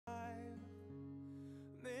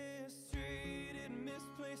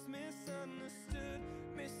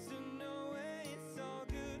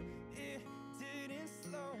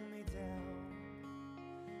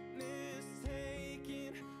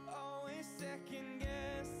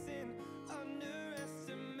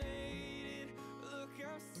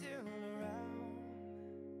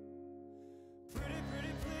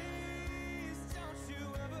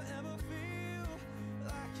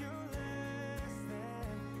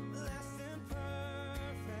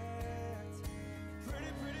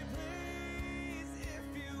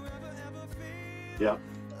Yep.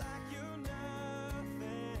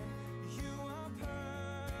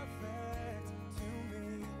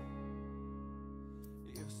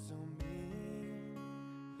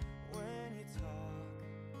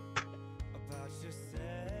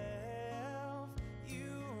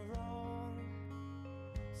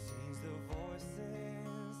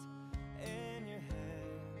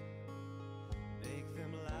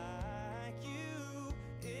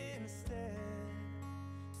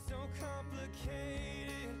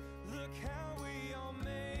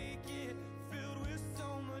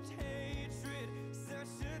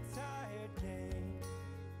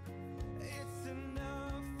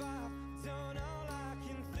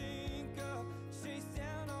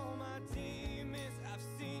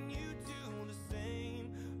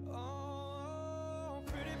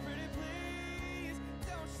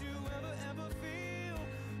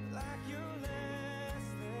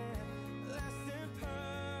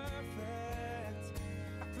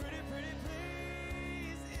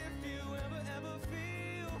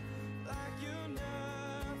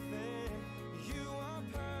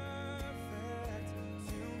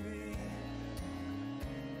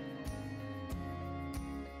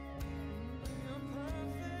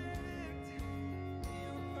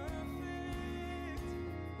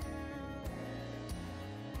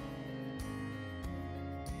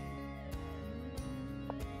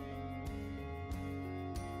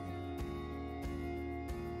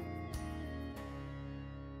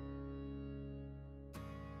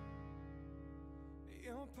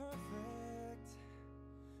 You're perfect.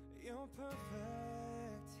 You're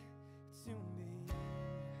perfect to me.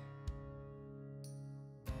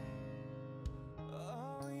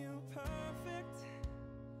 Oh, you're perfect.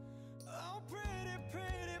 Oh, pretty,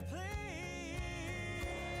 pretty, please.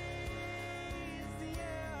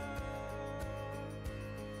 Yeah.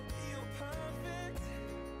 You're perfect.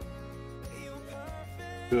 You're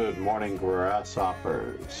perfect. Good morning,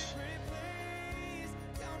 grasshoppers.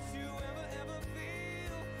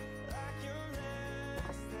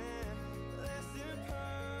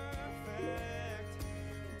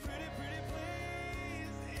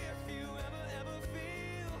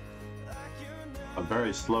 A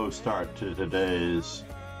very slow start to today's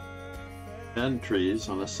entries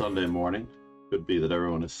on a Sunday morning. Could be that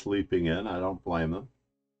everyone is sleeping in. I don't blame them.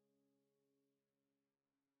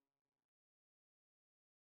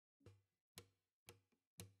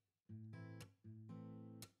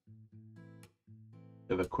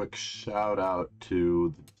 Give a quick shout out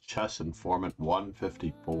to the Chess Informant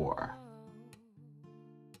 154.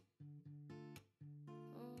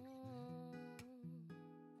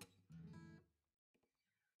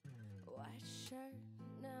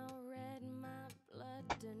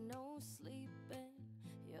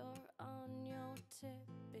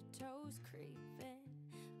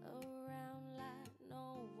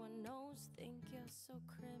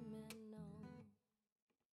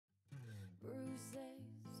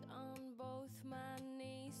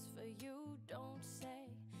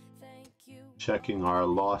 Checking our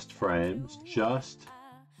lost frames just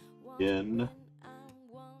in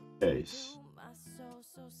case.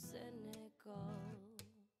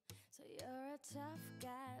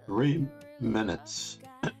 3 minutes.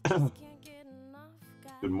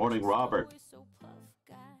 Good morning, Robert.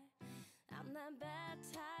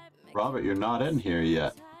 Robert, you're not in here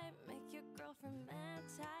yet.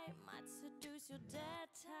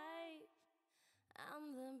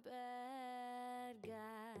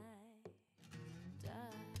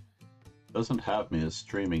 Doesn't have me as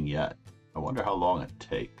streaming yet. I wonder how long it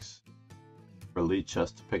takes for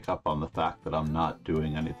Lichess to pick up on the fact that I'm not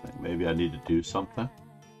doing anything. Maybe I need to do something.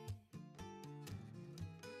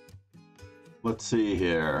 Let's see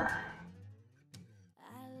here.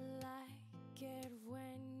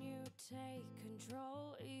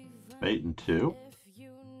 Mate and 2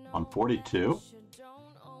 on 42.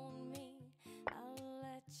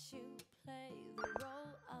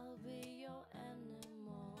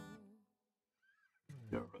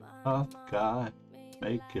 You're a tough guy,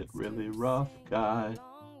 make it really rough, guy.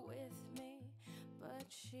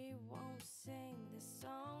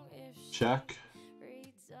 Check.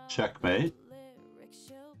 Checkmate.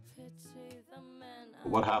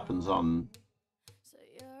 What happens on...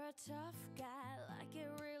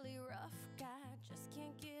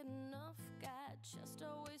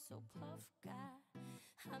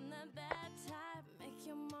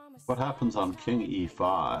 What happens on King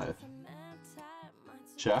E5?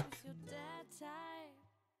 Check.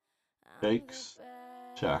 Takes.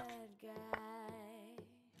 Check.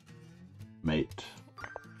 Mate.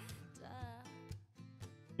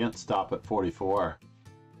 Can't stop at 44.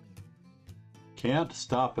 Can't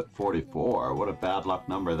stop at 44. What a bad luck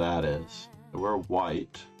number that is. We're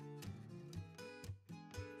white.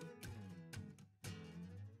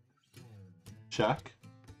 Check.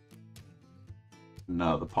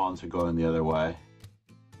 No, the pawns are going the other way.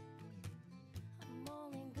 I'm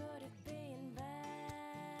only good at being bad.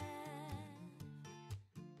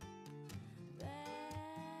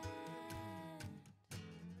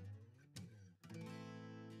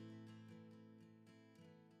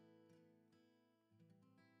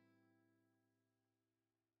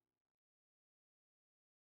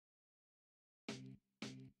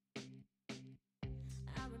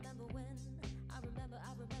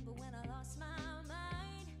 I remember when I lost my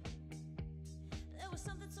mind. There was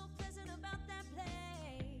something so pleasant about that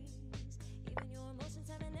place. Even your emotions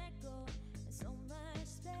have an echo in so much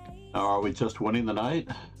space. Now, are we just winning the night?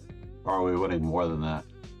 Or are we winning more than that?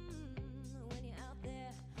 When you're out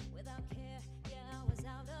there without care, yeah, I was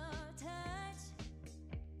out of touch.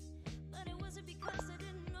 But it wasn't because I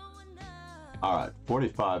didn't know enough. Alright,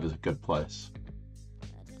 45 is a good place.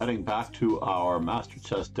 Heading back to our Master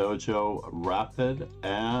Chess Dojo Rapid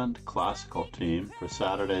and Classical team for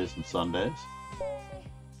Saturdays and Sundays.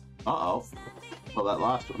 Uh-oh. Well, that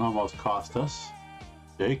last one almost cost us.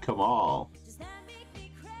 Jay Kamal.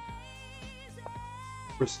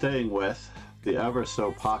 We're staying with the ever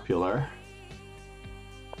so popular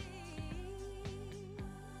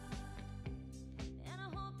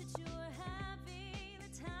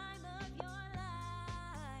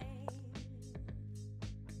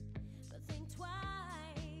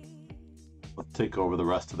take over the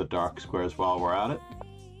rest of the dark squares while we're at it.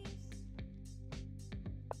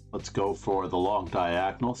 Let's go for the long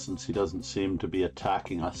diagonal since he doesn't seem to be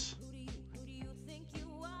attacking us.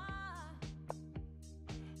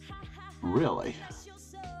 Really?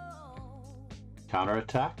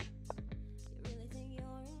 Counterattack?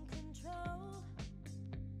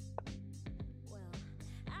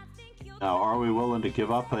 Now, are we willing to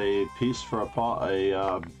give up a piece for a pawn,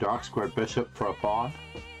 a dark squared bishop for a pawn?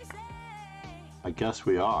 I guess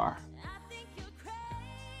we are.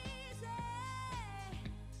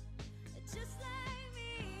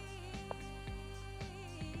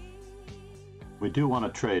 We do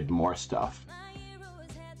want to trade more stuff.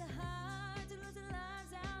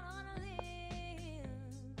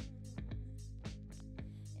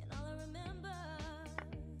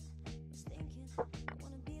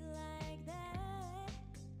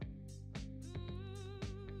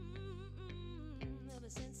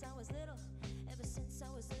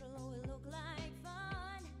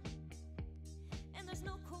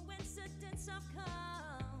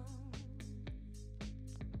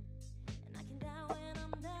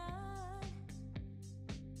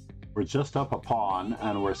 We're just up a pawn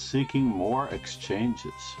and we're seeking more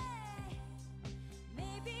exchanges.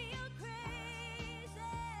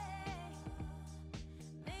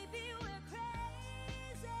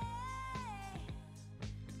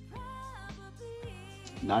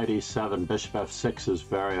 Knight e7, bishop f6 is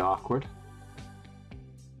very awkward.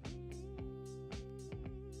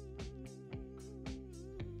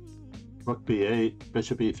 Rook b8,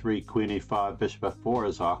 bishop e3, queen e5, bishop f4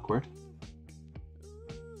 is awkward.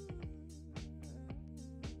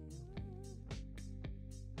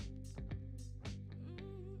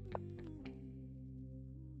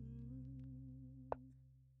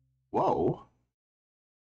 Whoa.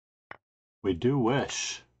 We do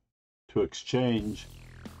wish to exchange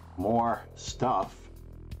more stuff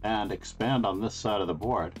and expand on this side of the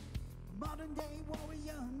board.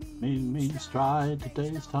 Mean, mean stride,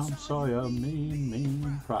 today's Tom Sawyer, mean,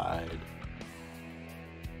 mean pride.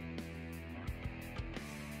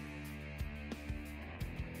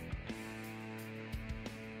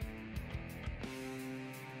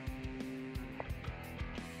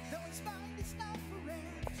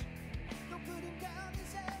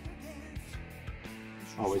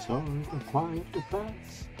 Always hold a quiet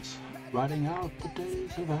defense, writing out the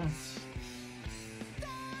day's events.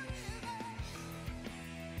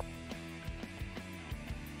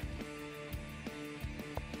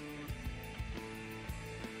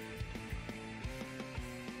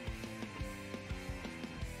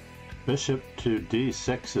 Bishop to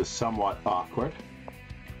d6 is somewhat awkward.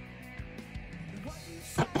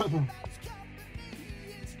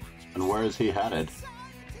 And where is he headed?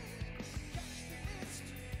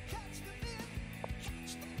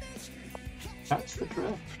 Catch the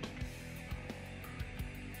drift.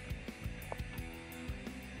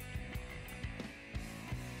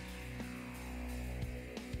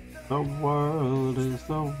 The world is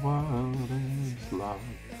love and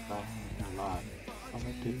life.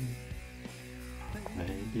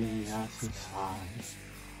 Maybe as a sigh,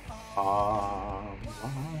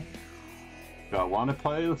 Do I want to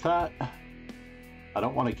play with that? I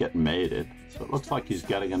don't want to get mated, so it looks like he's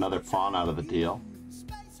getting another pawn out of the deal.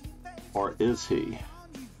 Or is he?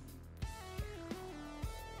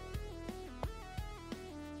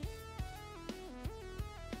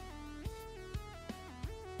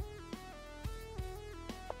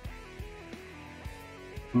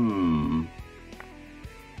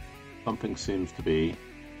 Something seems to be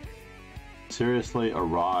seriously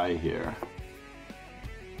awry here.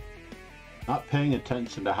 Not paying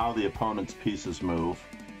attention to how the opponent's pieces move.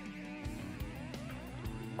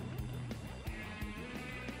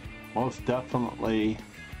 Most definitely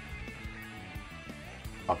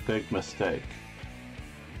a big mistake.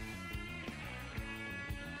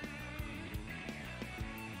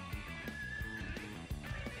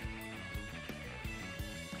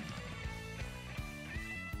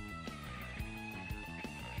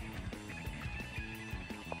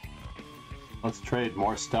 Let's trade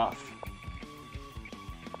more stuff.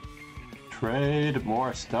 Trade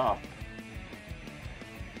more stuff.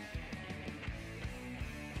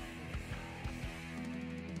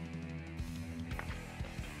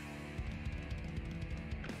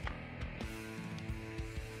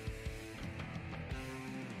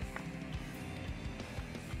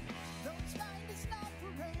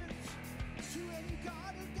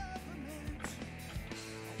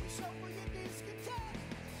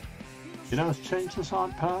 You know, changes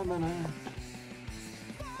aren't permanent.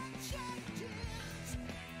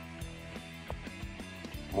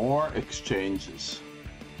 More exchanges.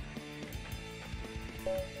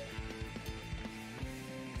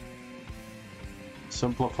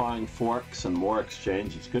 Simplifying forks and more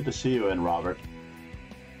exchanges. Good to see you in, Robert.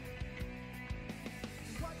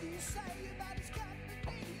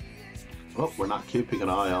 Oh, we're not keeping an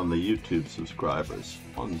eye on the YouTube subscribers.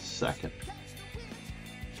 1 second.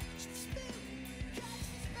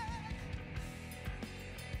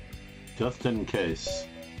 Just in case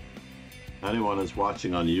anyone is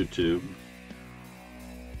watching on YouTube,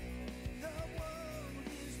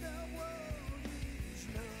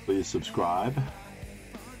 please subscribe.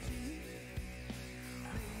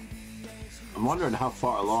 I'm wondering how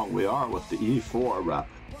far along we are with the E4 rep.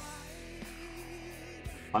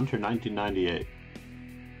 Hunter 1998.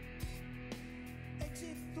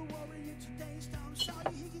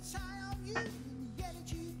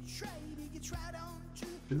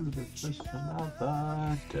 Do this just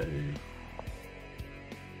another day.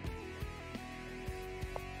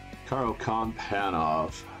 Karo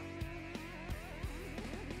Kompanov.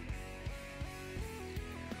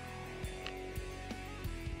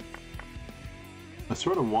 I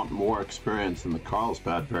sort of want more experience in the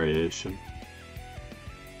Carlsbad variation.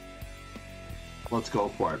 Let's go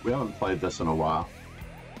for it. We haven't played this in a while.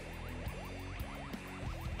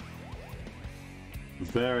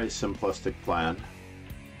 Very simplistic plan.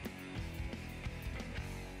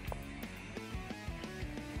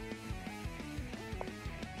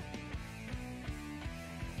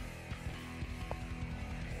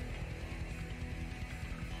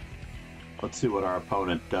 Let's see what our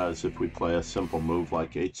opponent does if we play a simple move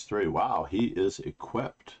like h3. Wow, he is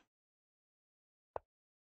equipped.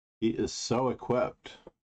 He is so equipped.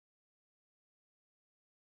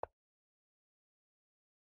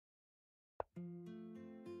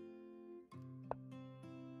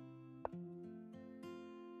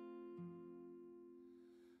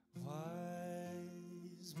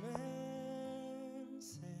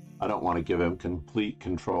 I don't want to give him complete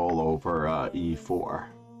control over e4.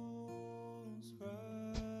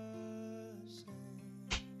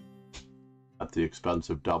 At the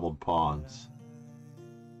expense of doubled pawns.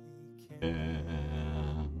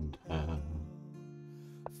 And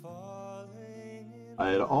I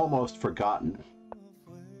had almost forgotten.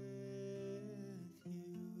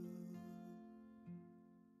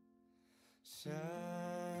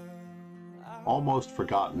 Almost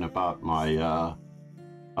forgotten about my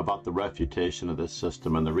about the refutation of this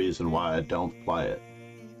system and the reason why I don't play it.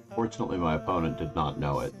 Fortunately, my opponent did not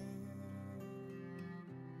know it.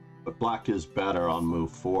 But black is better on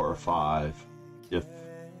move 4 or 5 if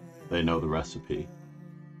they know the recipe.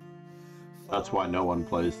 That's why no one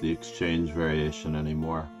plays the exchange variation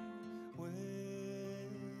anymore.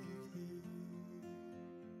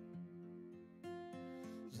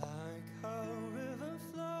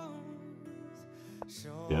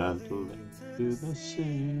 Gently to the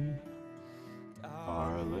sea,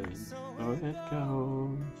 darling, so it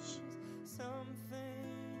goes.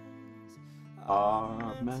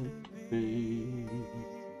 Are meant to be.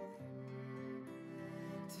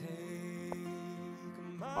 Take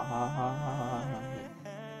my hand,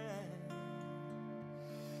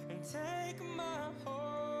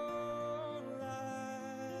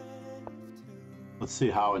 Let's see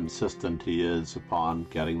how insistent he is upon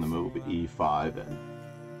getting the move e5 in.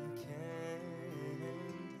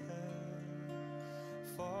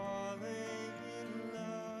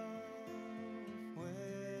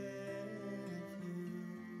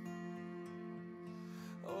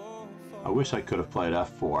 I wish I could have played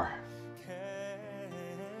f4.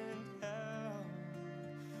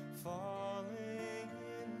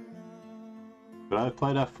 Could I have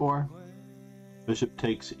played f4? Bishop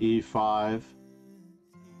takes e5.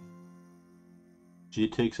 G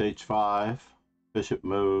takes h5. Bishop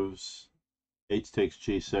moves. H takes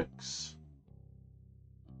g6.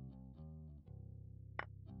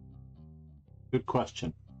 Good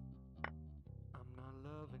question. I'm not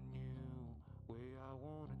loving you way I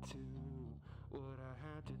wanted to. What I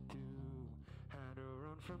had to do, had to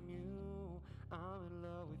run from you. I'm in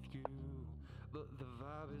love with you, but the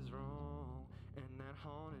vibe is wrong, and that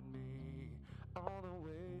haunted me all the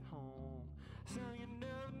way home. So you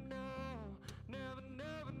never know, never,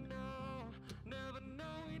 never know, never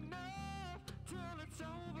know enough till it's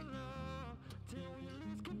over, love, till we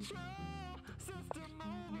lose control, system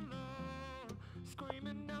overload,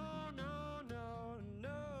 screaming no, no, no,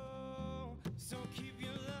 no. So keep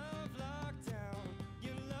your love locked down,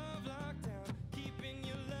 your love locked down, keeping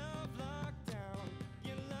your love locked down,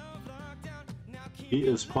 your love locked down. Now keep He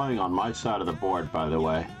is playing on my side of the board, by the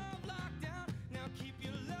way.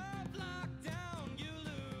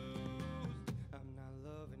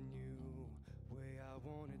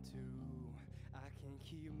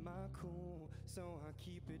 So I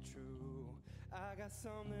keep it true. I got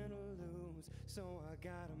something to lose, so I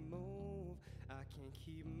gotta move. I can't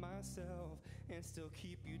keep myself and still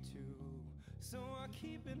keep you too. So I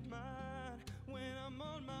keep in mind when I'm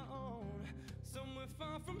on my own, somewhere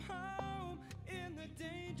far from home, in the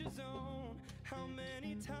danger zone. How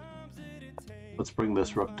many times did it take? Let's bring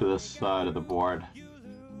this rook to this side of the board. You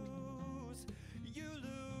lose, you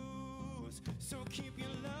lose. So keep your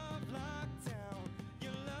love locked down,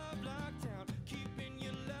 your love locked down, keeping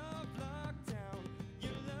your love locked down,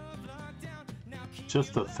 your love locked down. Now keep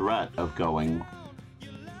Just the threat of going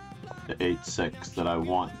to h6 that I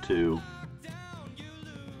want to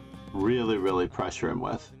really, really pressure him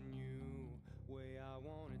with. way I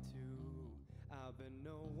wanted to. I've been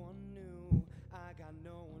no one new. I got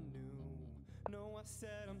no one new. No, I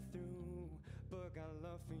said I'm through, but got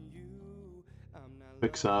love for you. I'm not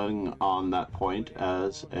Fixing on that point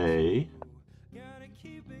as a gotta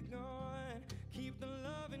keep it going, keep the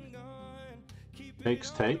loving going, keep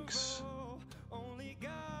it takes. only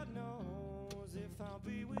God knows if I'll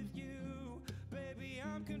be with you. Baby,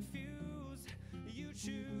 I'm confused. You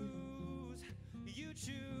choose, you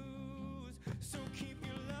choose. So keep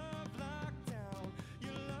your love locked down,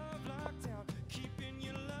 your love locked down, keeping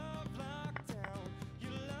your love locked down,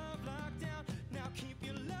 your love locked down. Now keep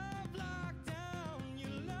your love locked down,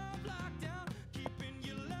 your love locked down, keeping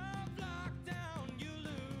your love locked down. You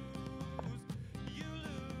lose, you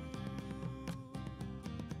lose.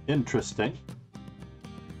 Interesting.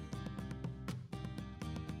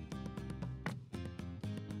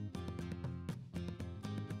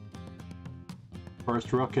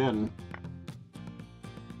 First rook in.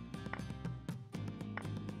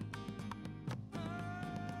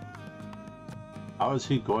 How is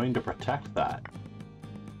he going to protect that?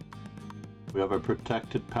 We have a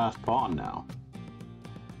protected passed pawn now.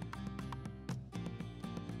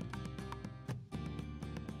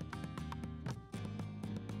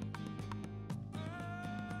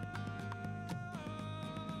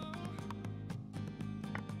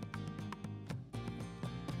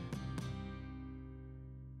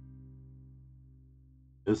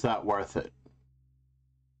 Is that worth it?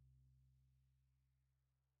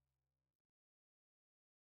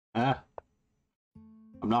 I'm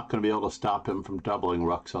not going to be able to stop him from doubling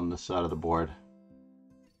rooks on this side of the board.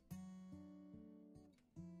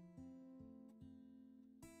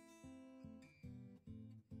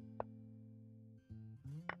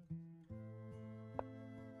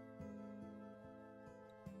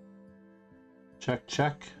 Check,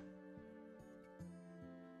 check.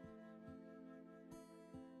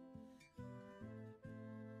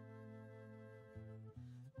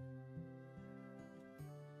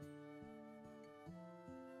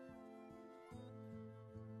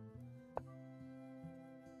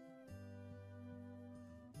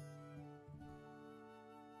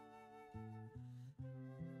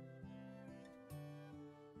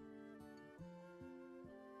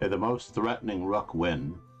 Okay, the most threatening rook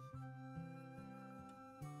win.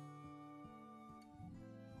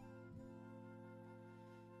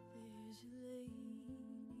 There's a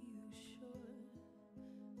lady sure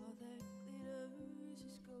all that glitters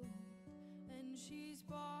is gold, and she's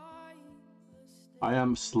buying a I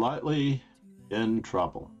am slightly in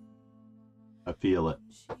trouble. I feel it.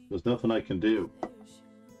 There's nothing I can do.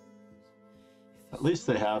 At least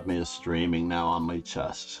they have me as streaming now on my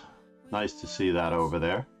chest. Nice to see that over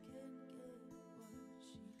there.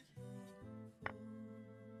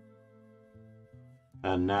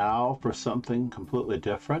 And now for something completely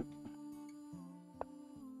different.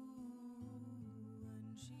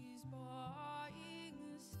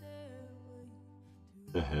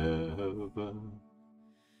 To heaven.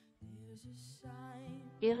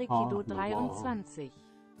 Erikido 23.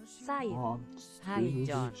 Zeit. Hi,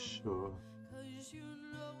 John. Sure.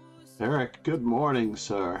 Eric, good morning,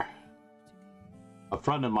 sir. A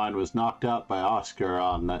friend of mine was knocked out by Oscar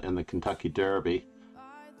in the Kentucky Derby.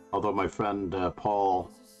 Although my friend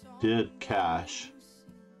Paul did cash.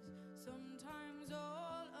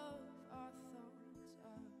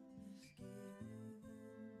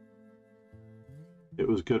 It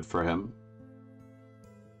was good for him.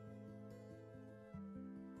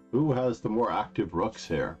 Who has the more active rooks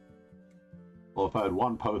here? Well, if I had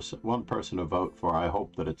one person to vote for, I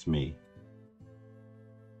hope that it's me.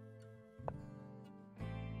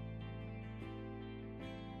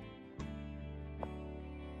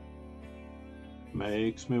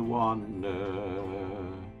 Makes me wonder.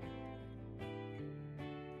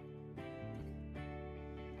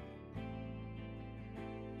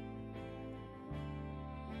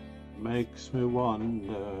 Makes me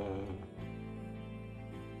wonder.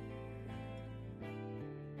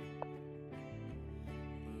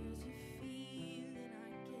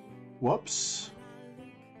 Whoops.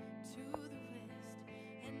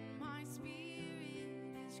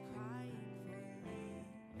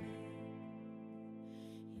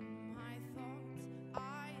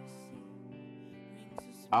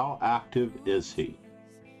 How active is he?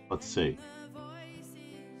 Let's see.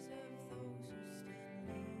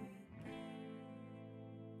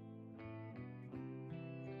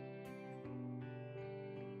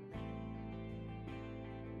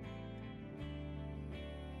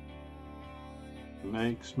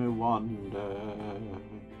 Makes me wonder.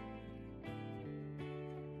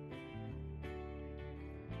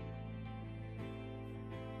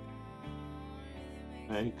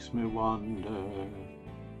 Makes me wonder.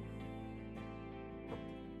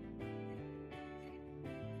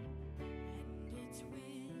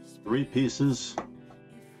 Three pieces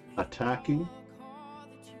attacking.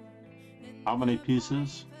 How many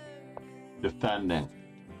pieces defending?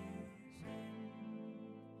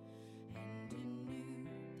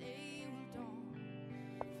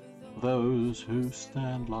 Those who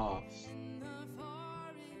stand lost.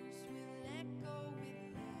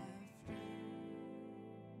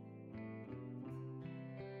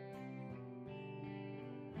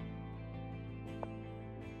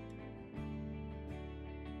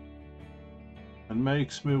 And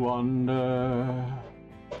makes me wonder.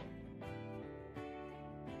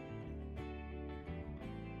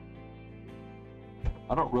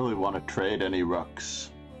 I don't really want to trade any rooks.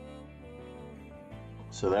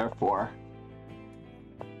 So therefore,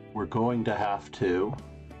 we're going to have to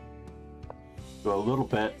do a little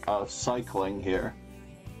bit of cycling here.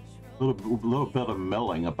 A little bit of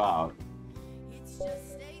milling about.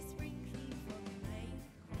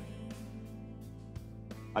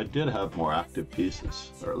 I did have more active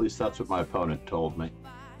pieces, or at least that's what my opponent told me.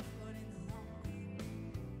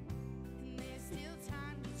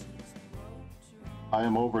 I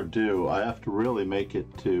am overdue. I have to really make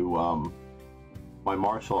it to my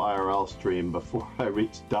Marshall IRL stream before I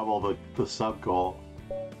reach double the sub goal.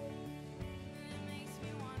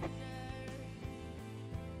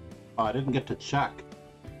 Oh, I didn't get to check.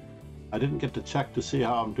 I didn't get to check to see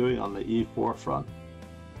how I'm doing on the E4 front.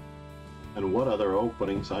 And what other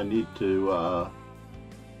openings I need to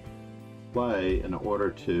play in order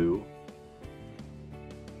to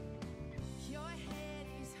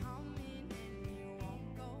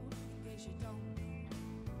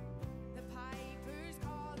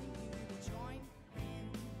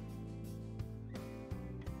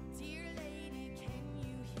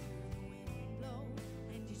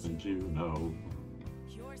and you know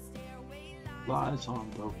lies on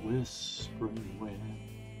the whispering wind.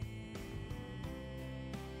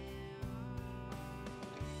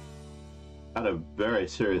 Had a very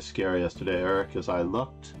serious scare yesterday, Eric, as I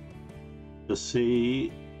looked to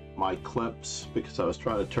see my clips because I was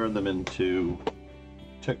trying to turn them into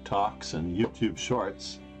TikToks and YouTube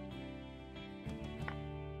shorts.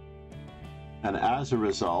 And as a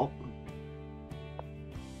result,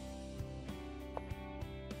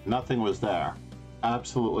 nothing was there.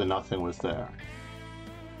 Absolutely nothing was there.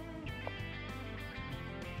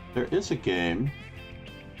 There is a game.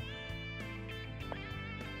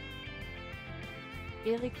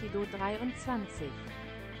 Erikido 23.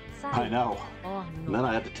 I know. Oh And no. then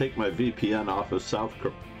I had to take my VPN off of South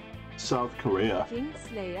Korea.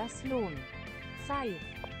 Kingslayer Sloan. Zeit.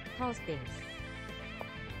 Hostings.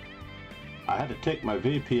 I had to take my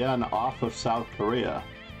VPN off of South Korea.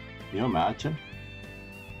 Can you imagine?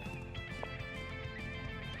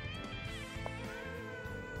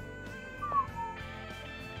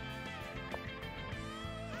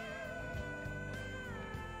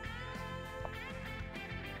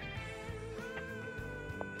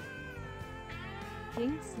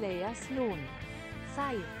 Kingslayer Sloan.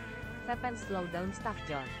 Zeit. Seven slowdown stuff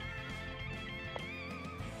John.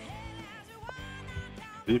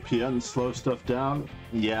 VPN slow stuff down?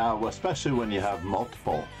 Yeah, well, especially when you have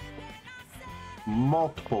multiple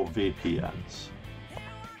VPNs.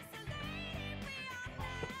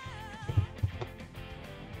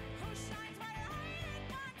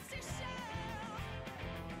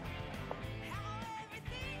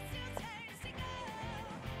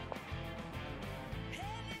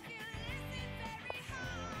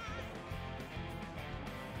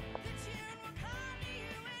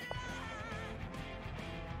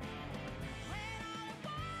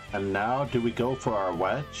 And now, do we go for our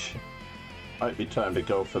wedge? Might be time to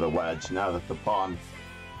go for the wedge now that the pawn...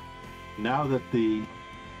 Now that the...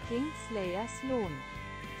 Kingslayer Sloan.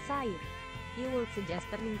 Zeit. You would suggest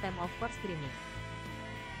turning time off for streaming.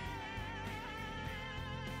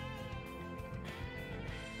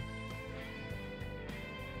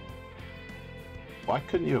 Why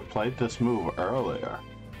couldn't you have played this move earlier?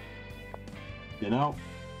 You know,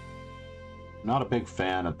 not a big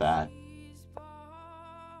fan of that.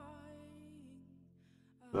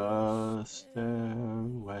 The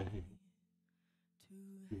stairway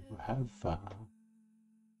to heaven.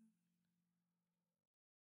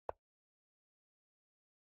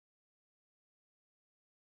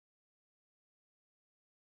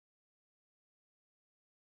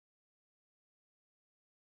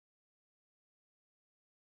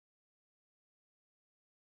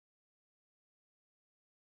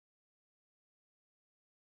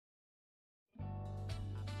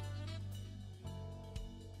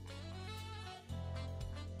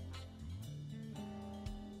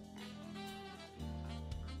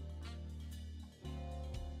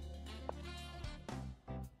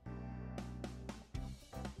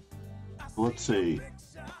 Let's see.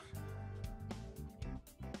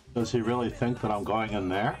 Does he really think that I'm going in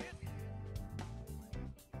there?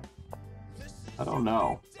 I don't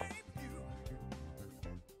know.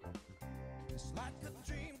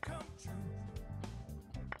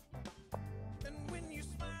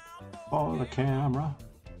 For the camera.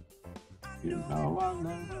 You know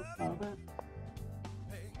I love it.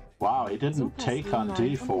 Wow, he didn't take on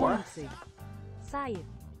D4. Zeit.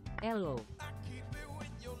 Hello.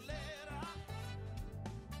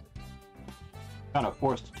 Kind of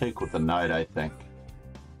forced to take with the knight, I think.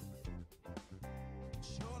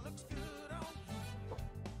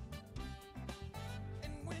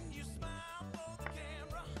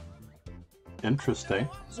 Interesting.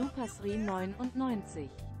 Super 399.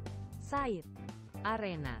 Zeit.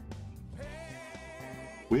 Arena.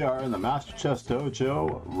 We are in the Master Chess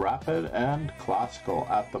Dojo, Rapid and Classical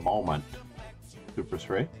at the moment. Super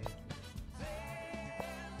 3.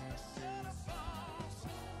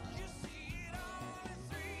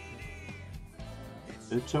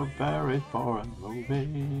 It's a very foreign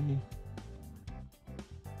movie.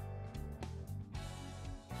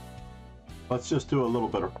 Let's just do a little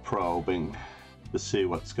bit of probing to see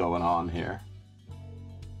what's going on here.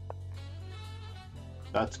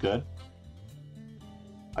 That's good.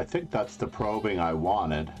 I think that's the probing I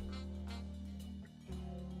wanted.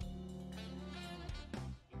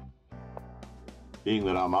 Being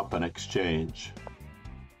that I'm up in exchange.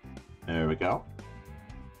 There we go.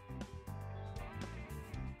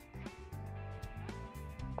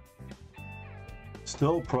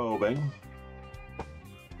 Still probing.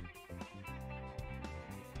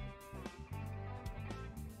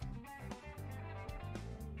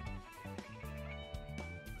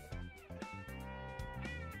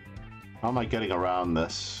 How am I getting around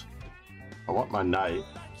this? I want my knight.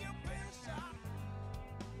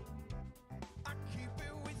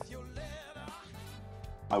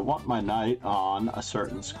 I want my knight on a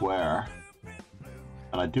certain square.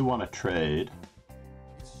 And I do want to trade.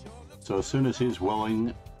 So as soon as he's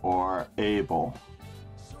willing or able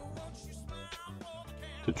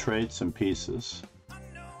to trade some pieces,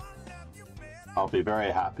 I'll be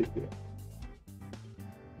very happy.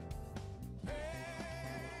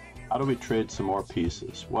 How do we trade some more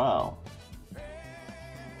pieces? Well,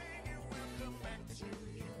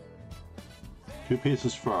 2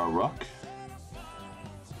 pieces for our rook.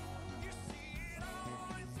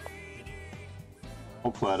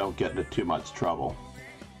 Hopefully I don't get into too much trouble.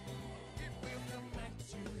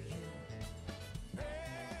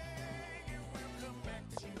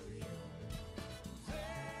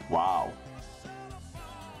 Wow.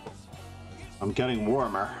 I'm getting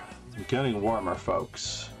warmer. I'm getting warmer,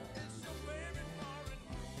 folks.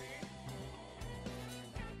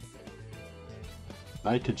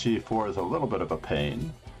 Knight to g4 is a little bit of a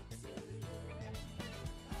pain.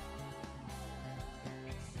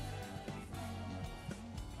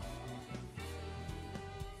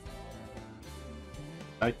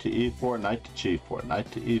 Knight to e4, knight to g4,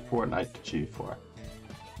 knight to e4, knight to g4.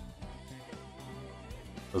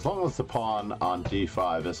 As long as the pawn on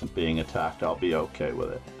d5 isn't being attacked, I'll be okay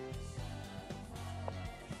with it.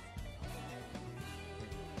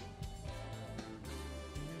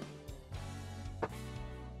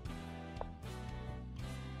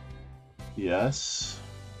 Yes.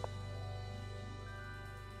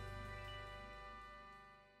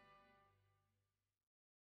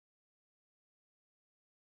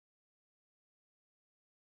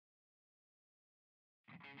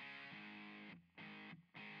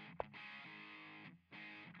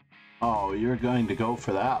 Oh, you're going to go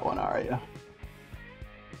for that one, are you?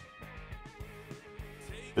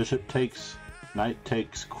 Bishop takes, knight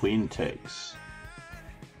takes, queen takes.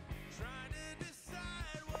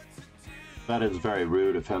 That is very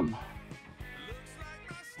rude of him.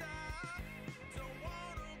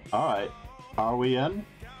 Alright, are we in?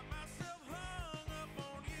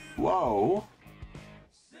 Whoa!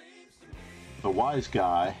 The wise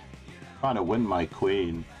guy trying to win my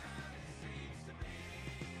queen.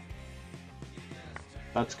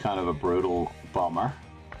 That's kind of a brutal bummer.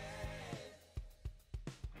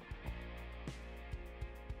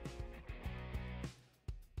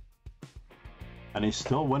 And he's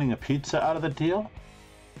still winning a pizza out of the deal?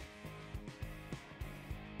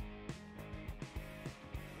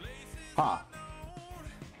 Huh.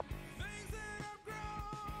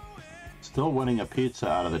 Still winning a pizza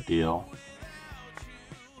out of the deal.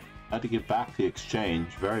 Had to give back the exchange.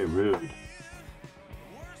 Very rude.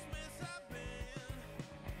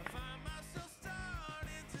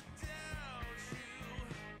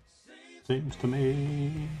 Seems to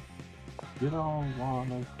me you don't want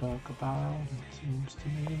to talk about it, seems to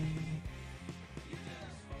me.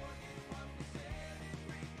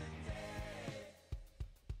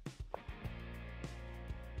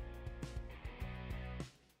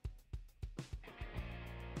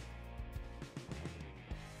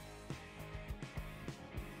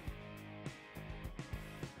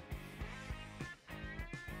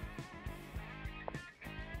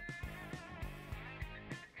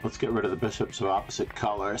 Let's get rid of the bishops of opposite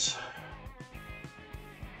colors.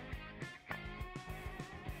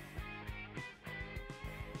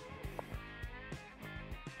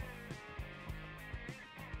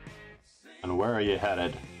 And where are you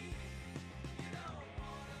headed?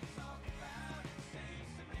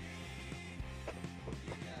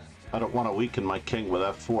 I don't want to weaken my king with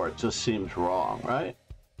f4. It just seems wrong, right?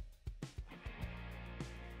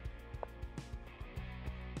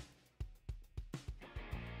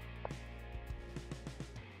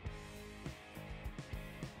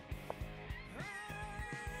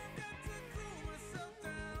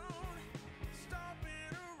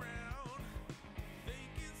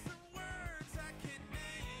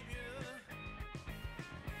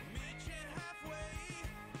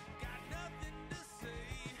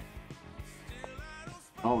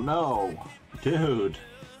 Oh no, dude.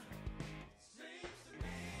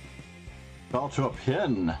 Fell to a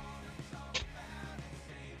pin.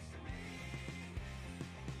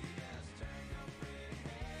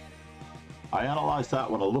 I analyzed that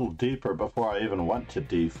one a little deeper before I even went to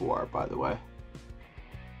d4, by the way.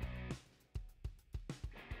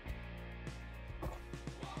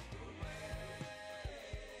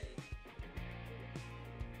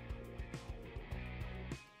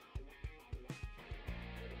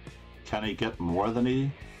 Can he get more than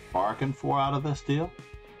he bargained for out of this deal?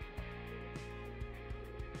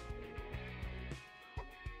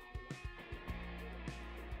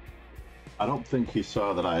 I don't think he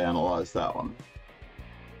saw that I analyzed that one.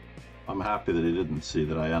 I'm happy that he didn't see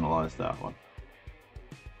that I analyzed that one.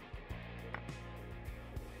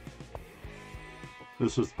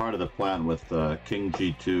 This was part of the plan with King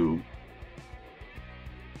G2.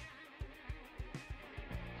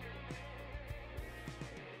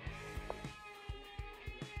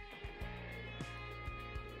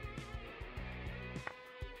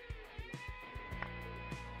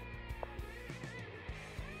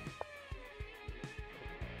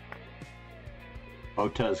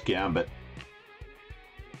 Otez Gambit.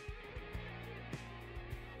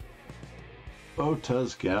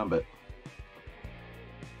 Otez Gambit.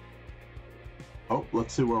 Oh,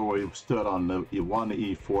 let's see where we stood on the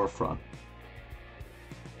 1e4 front.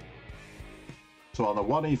 So on the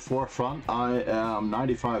 1e4 front, I am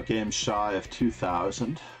 95 games shy of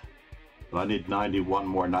 2,000. But I need 91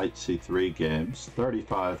 more knight c3 games,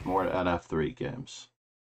 35 more nf3 games.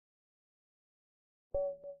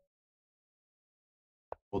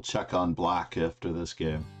 We'll check on black after this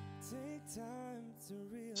game.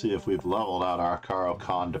 See if we've leveled out our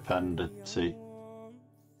Caro-Kann dependency.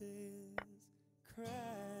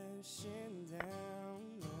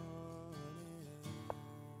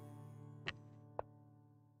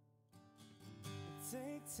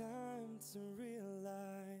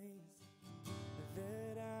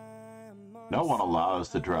 No one allows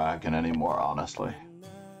the dragon anymore, honestly.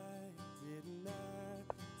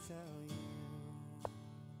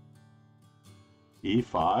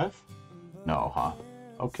 E5? No, huh?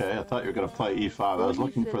 Okay, I thought you were going to play E5. I was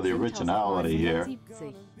looking for the originality here.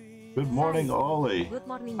 Good morning, Oli. Good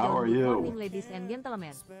morning, How John. are Good you? morning, ladies and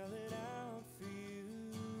gentlemen.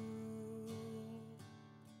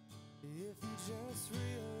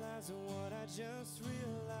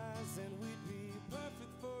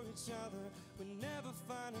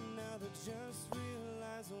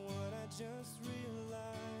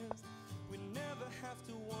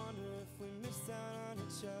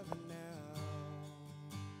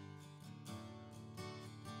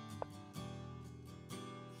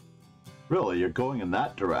 Really, you're going in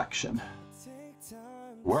that direction?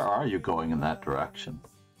 Where are you going in that direction?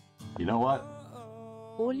 You know what?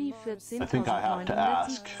 Oli I think I have to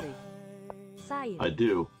ask. I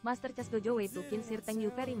do. Master Chess Dojo way to Kinsir, thank you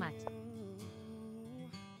very much.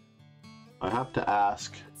 I have to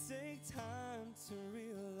ask.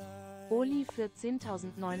 Oli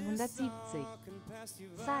 14.970.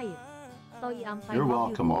 Sair. Toi am fine. You're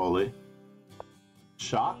welcome, Oli.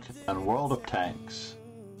 Shock and World of Tanks.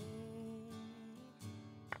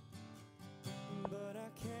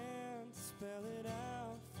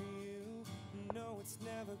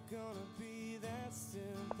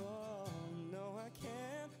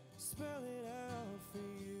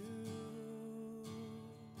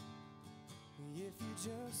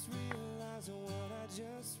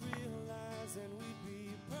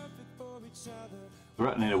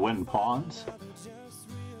 Threatening to win pawns.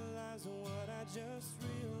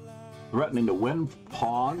 Threatening to win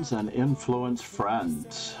pawns and influence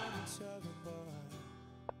friends.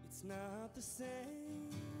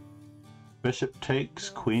 Bishop takes,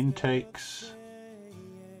 queen takes.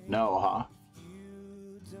 No, huh?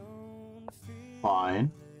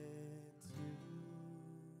 Fine.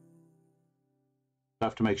 I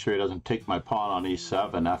have to make sure he doesn't take my pawn on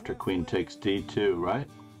e7 after queen takes d2, right?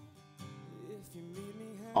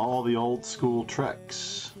 All the old school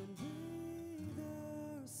tricks.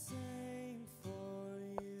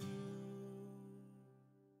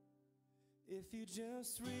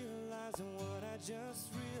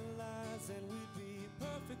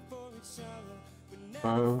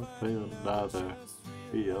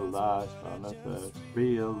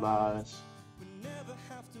 Realize.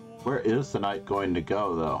 Where is the knight going to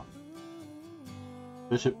go, though?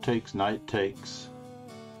 Bishop takes, knight takes.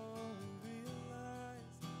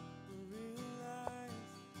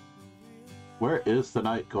 Where is the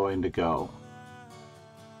knight going to go?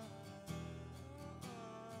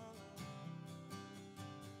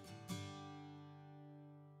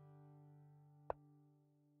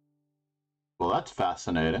 Well, that's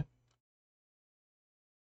fascinating.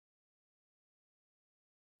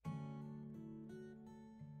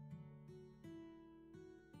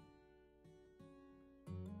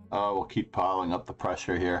 Oh, we'll keep piling up the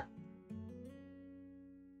pressure here.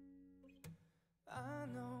 I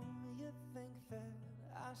know you think that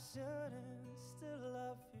I shouldn't still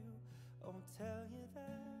love you. I'll tell you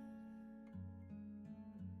that.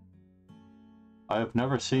 I have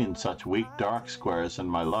never seen such weak dark squares in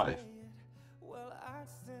my life. Well, I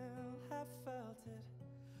still have felt it.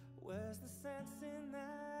 Where's the sense in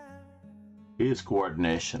that? He's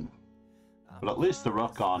coordination. But at least the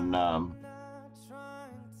rook on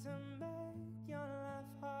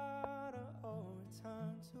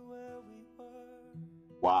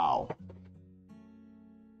wow.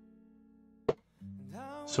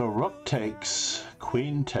 So rook takes,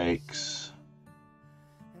 queen takes.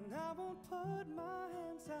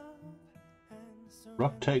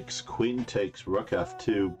 Rook takes, queen takes, rook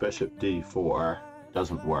f2, bishop d4.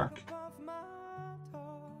 Doesn't work.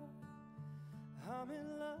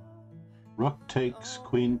 Rook takes,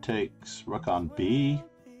 queen takes, rook on b.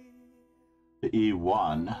 to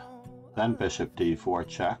E1, then bishop D4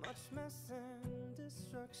 check.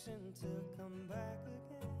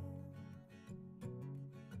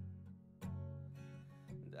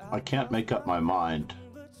 I can't make up my mind.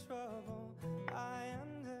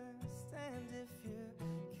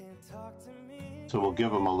 So we'll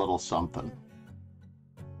give him a little something.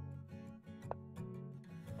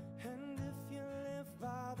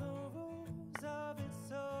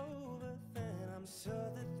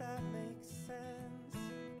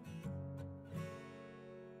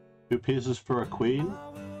 Two pieces for a queen.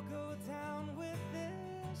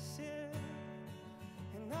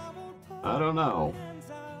 I don't know.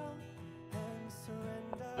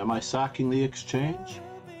 Am I sacking the exchange?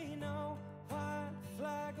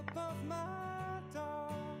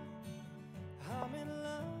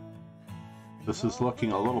 This is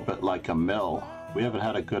looking a little bit like a mill. We haven't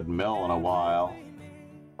had a good mill in a while.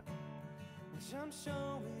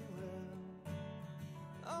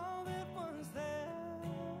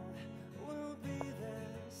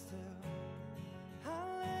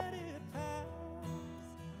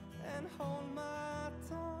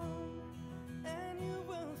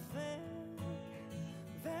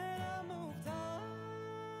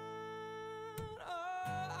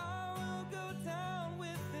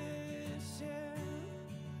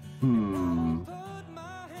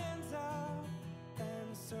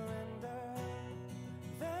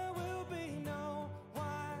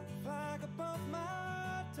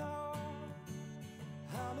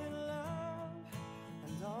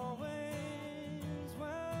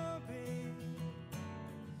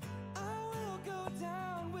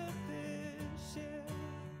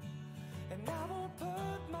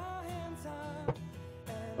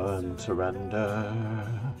 And surrender.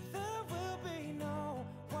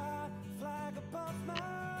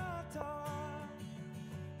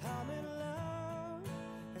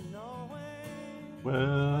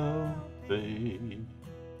 Will be.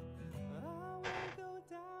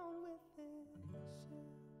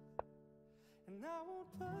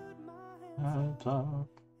 Hands up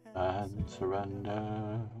and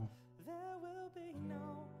surrender.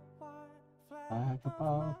 Flag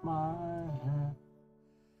above my head.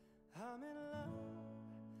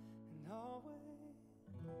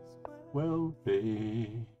 Will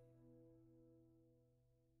be.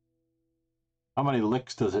 How many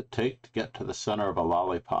licks does it take to get to the center of a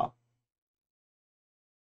lollipop?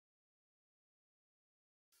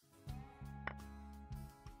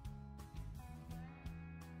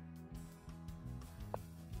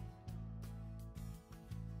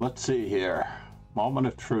 Let's see here. Moment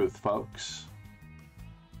of truth, folks.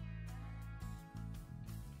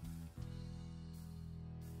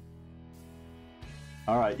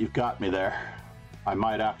 All right, you've got me there. I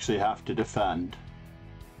might actually have to defend.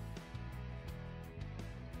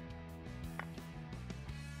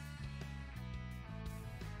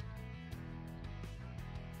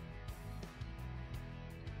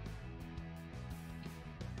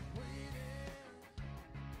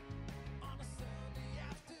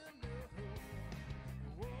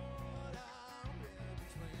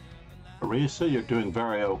 Parisa, you're doing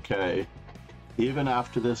very okay. Even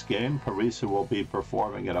after this game, Parisa will be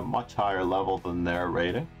performing at a much higher level than their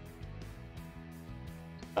rating.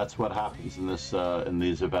 That's what happens in this in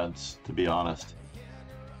these events, to be honest.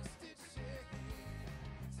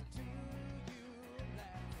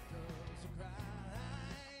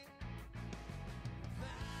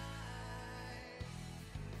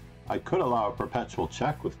 I could allow a perpetual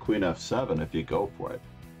check with Queen F7 if you go for it.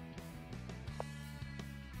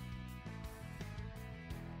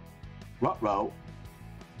 Ruh-roh.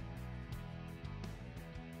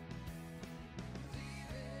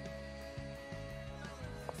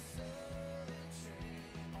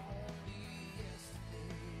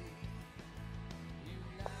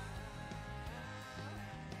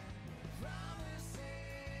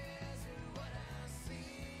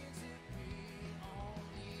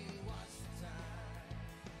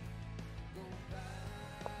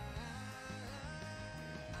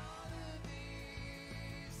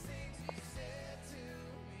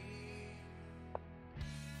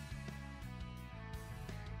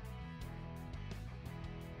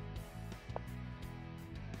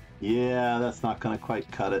 Yeah, that's not going to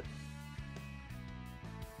quite cut it.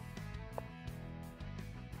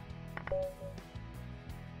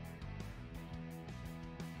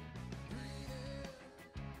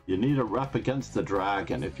 You need a rep against the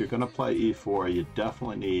dragon. If you're going to play e4, you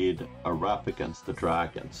definitely need a rep against the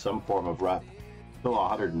dragon. Some form of rep. Still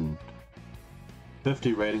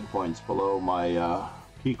 150 rating points below my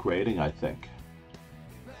peak rating, I think.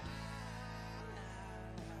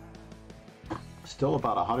 still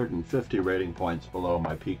about 150 rating points below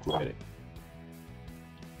my peak rating.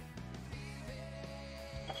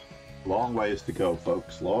 Long ways to go,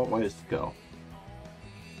 folks. Long ways to go.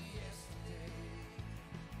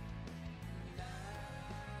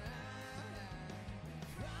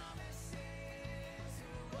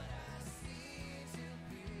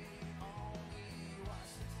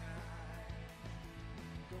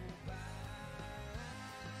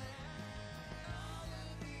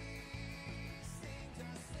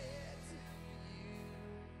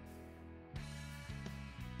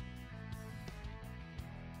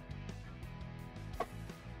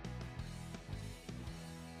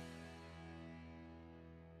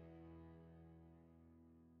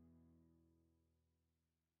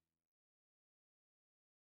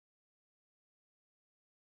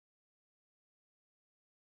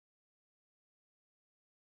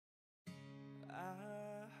 I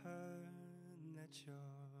heard that you're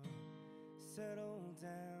settled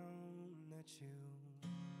down, that you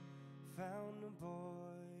found a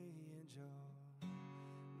boy and you're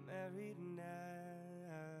married now.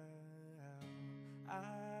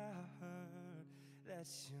 I heard that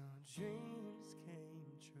your dreams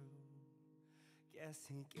came true. Guess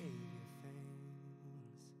he gave you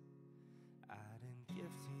things I didn't give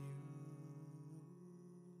to you.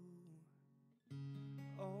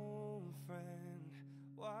 Oh friend,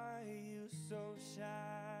 why you so shy?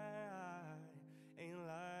 Ain't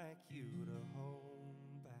like you to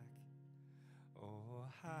hold back or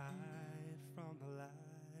hide from the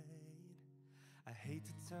light. I hate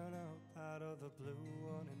to turn up out of the blue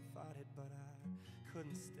uninvited, but I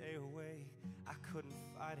couldn't stay away. I couldn't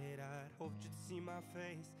fight it. I'd hoped you'd see my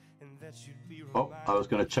face and that you'd be reminded. Oh, I was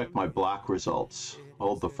going to check my black results.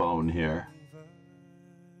 Hold the phone here.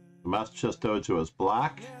 The Master Chess Dojo is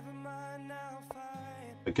black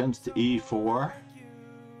against E4.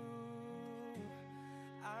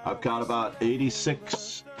 I've got about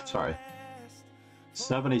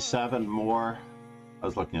 77 more. I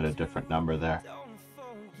was looking at a different number there.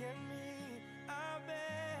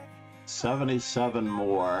 77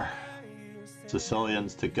 more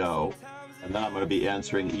Sicilians to go. And then I'm going to be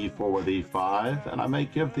answering E4 with E5. And I may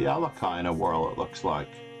give the Alekhine a whirl, it looks like.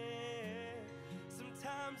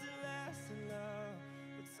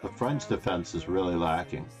 The French defense is really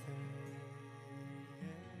lacking.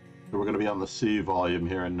 So we're going to be on the C volume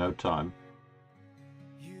here in no time.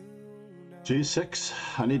 G6,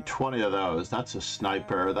 I need 20 of those. That's a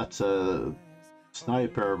sniper. That's a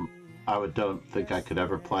sniper. Don't think I could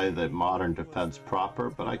ever play the modern defense proper,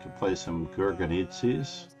 but I could play some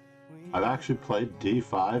Gurganitsis. I've actually played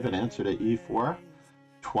D5 and answer to E4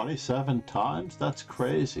 27 times. That's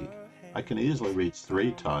crazy. I can easily reach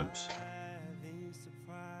 3 times.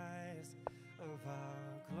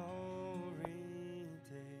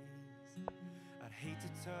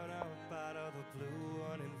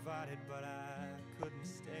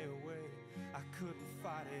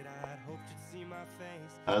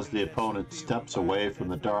 As the opponent steps away from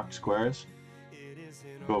the dark squares,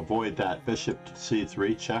 to avoid that bishop to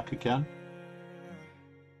c3 check again.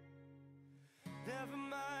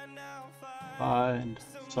 Find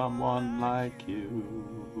someone like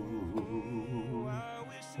you.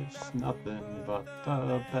 It's nothing but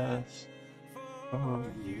the best for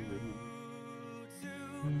you.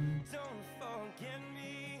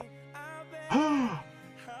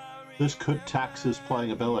 This could tax his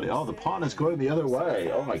playing ability. Oh, the pawn is going the other way.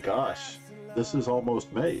 Oh my gosh. This is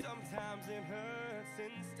almost mate.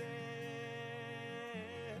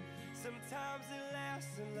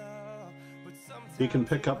 He can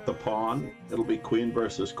pick up the pawn. It'll be queen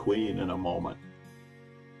versus queen in a moment.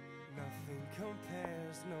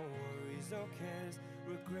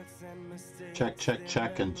 Check, check,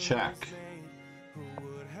 check, and check.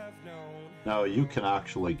 No, you can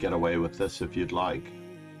actually get away with this if you'd like.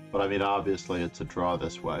 But I mean, obviously it's a draw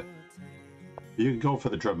this way. You can go for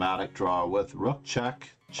the dramatic draw with rook check,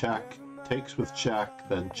 check, takes with check,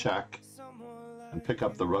 then check, and pick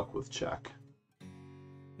up the rook with check.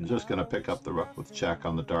 I'm just going to pick up the rook with check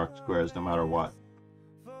on the dark squares no matter what.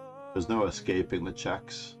 There's no escaping the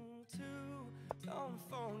checks.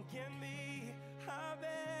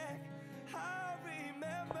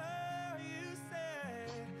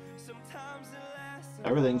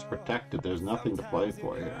 Everything's protected. There's nothing to play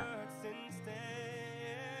for here.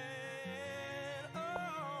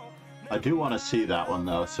 I do want to see that one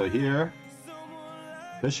though. So here,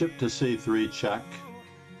 bishop to c3 check.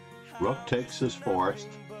 Rook takes is forced.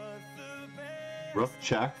 Rook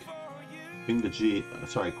check. King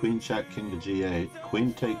to queen check, king to g8.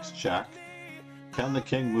 Queen takes check. Can the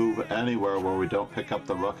king move anywhere where we don't pick up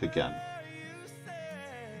the rook again?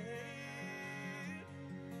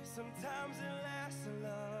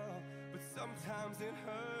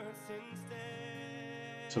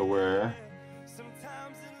 So we're,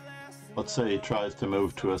 let's say he tries to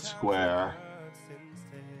move to a square.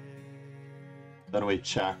 Then we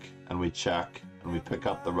check, and we check, and we pick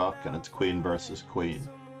up the rook, and it's queen versus queen.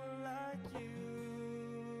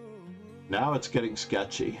 Now it's getting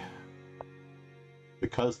sketchy.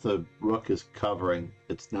 Because the rook is covering,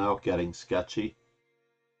 it's now getting sketchy.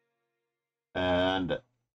 And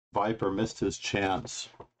Viper missed his chance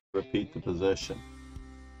to repeat the position.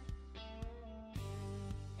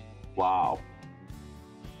 Wow.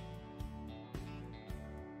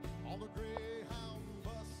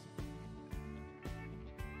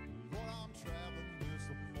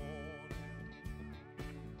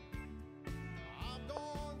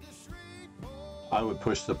 I would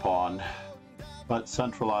push the pawn, but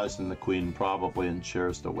centralizing the queen probably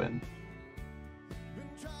ensures the win.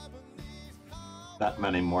 That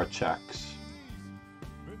many more checks.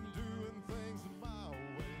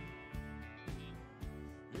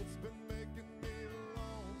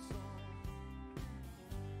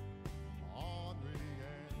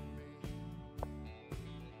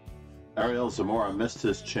 Ariel Zamora missed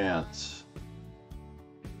his chance.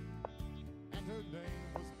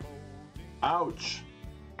 Ouch!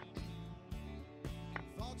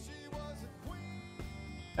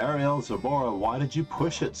 Ariel Zamora, why did you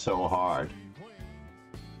push it so hard?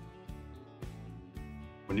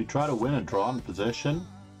 When you try to win a drawn position,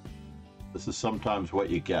 this is sometimes what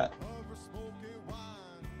you get.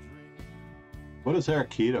 What is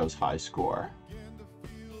Arakito's high score?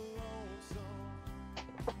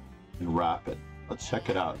 In Rapid. Let's check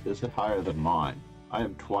it out. Is it higher than mine? I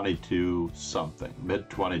am 22 something, mid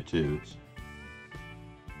 22s.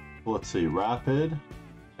 Let's see, Rapid,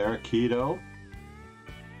 Arakito.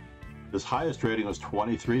 His highest rating was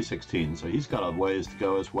 2316, so he's got a ways to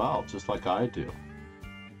go as well, just like I do.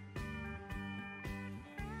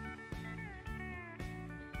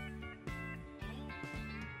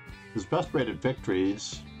 His best rated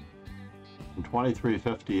victories from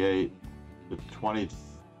 2358 to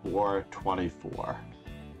 2424.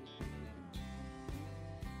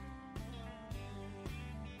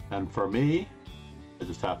 And for me, I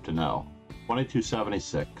just have to know,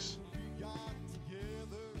 2276.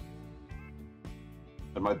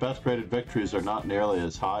 And my best rated victories are not nearly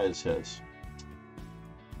as high as his.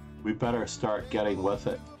 We better start getting with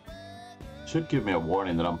it. Should give me a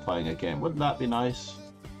warning that I'm playing a game. Wouldn't that be nice?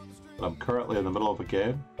 But I'm currently in the middle of a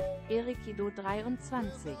game. Erikido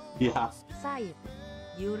 23. Yeah. Side.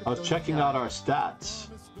 I was checking out our stats.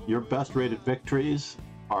 Your best rated victories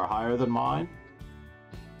are higher than mine.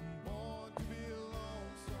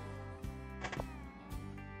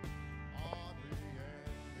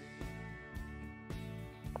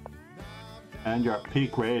 And your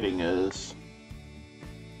peak rating is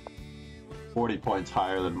 40 points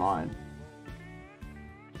higher than mine.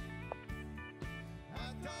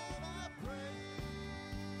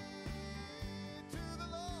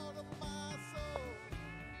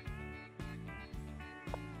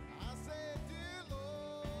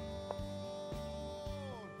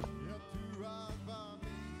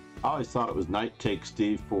 I always thought it was knight takes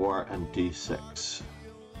d4 and d6.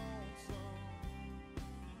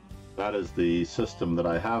 That is the system that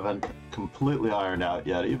I haven't completely ironed out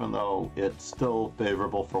yet, even though it's still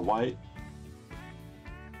favorable for white.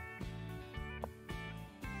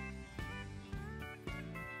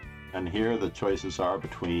 And here the choices are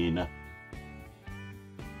between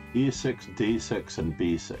e6, d6, and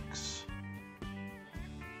b6.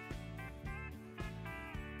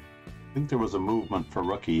 I think there was a movement for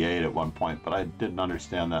rook e8 at one point, but I didn't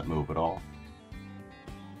understand that move at all.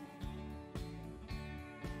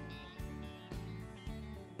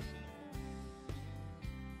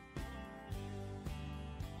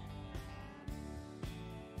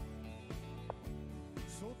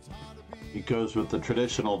 He goes with the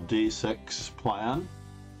traditional d6 plan.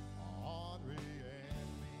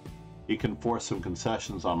 He can force some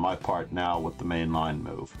concessions on my part now with the main line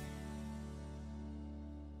move.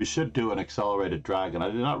 We should do an accelerated dragon. I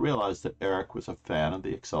did not realize that Eric was a fan of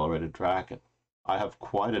the accelerated dragon. I have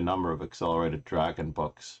quite a number of accelerated dragon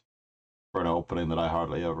books for an opening that I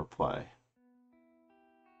hardly ever play.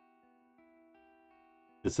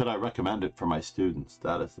 It's that I recommend it for my students.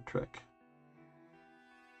 That is the trick.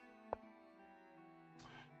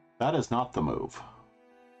 That is not the move.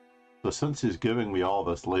 So since he's giving me all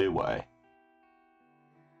this leeway,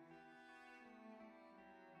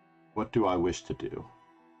 what do I wish to do?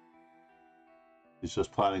 He's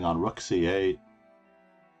just planning on rook c8,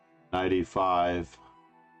 knight e5.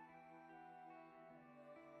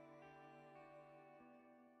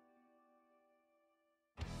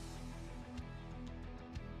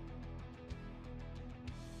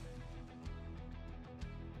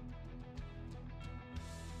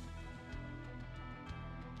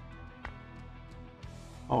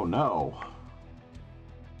 Oh no.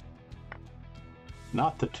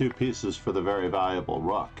 Not the 2 pieces for the very valuable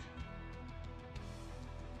rook.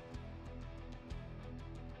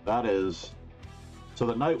 That is... So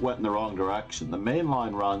the knight went in the wrong direction. The main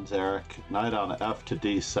line runs, Eric, knight on f to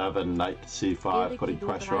d7, knight to c5, putting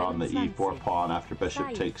pressure on the e4 pawn after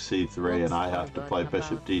bishop takes c3, and I have to play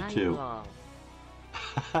bishop d2.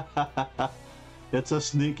 It's a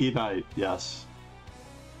sneaky knight, yes.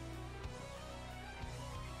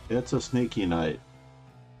 It's a sneaky knight.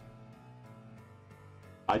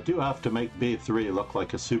 I do have to make b3 look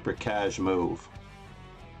like a super cash move.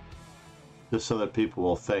 Just so that people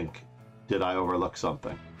will think, did I overlook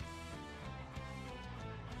something?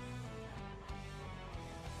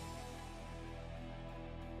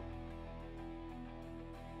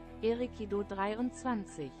 Erikido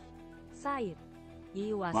 23. Sire.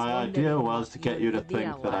 My idea was to get you to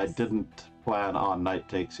think that I didn't plan on knight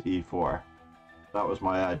takes e4. That was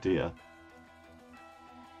my idea.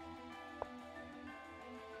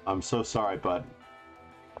 I'm so sorry, bud.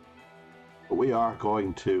 But we are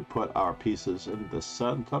going to put our pieces in the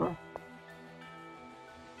center.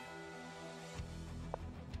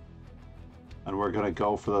 And we're going to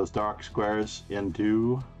go for those dark squares in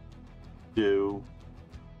due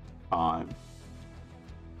time.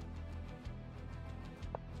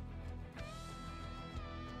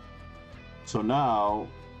 So now,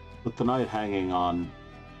 with the knight hanging on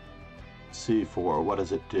c4, what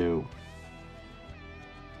does it do?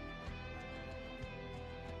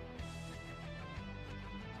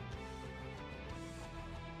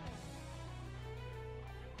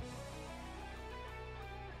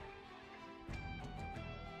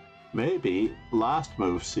 Maybe last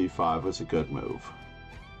move c5 was a good move.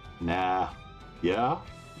 Nah. Yeah?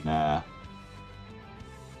 Nah.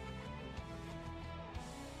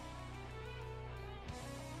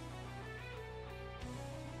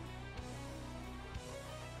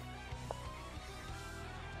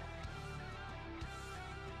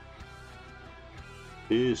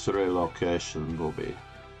 His relocation will be.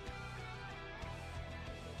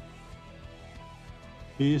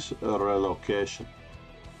 His relocation.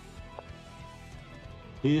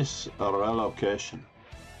 His relocation.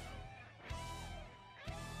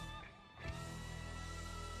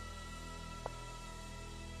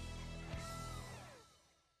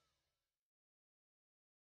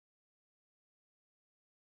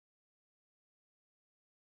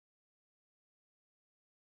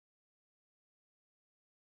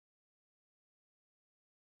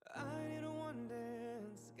 I need a one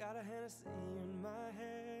dance, got a Hennessy in my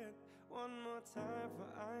hand. One more time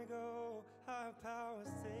before I go. High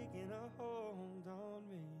power's taking a hold on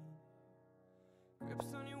me.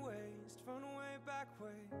 Grips on your waist, front way, back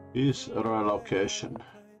way. His relocation.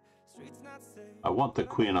 Streets not safe. I want the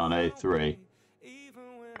queen on a3.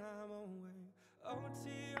 Even when I'm away.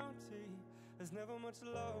 OT, OT. There's never much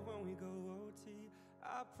love when we go OT.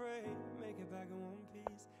 I pray, make it back in one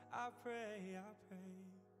piece. I pray, I pray.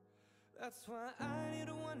 That's why I need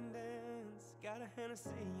a one dance. Got a Hennessy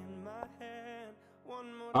in my hand.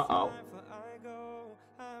 One more time before I go.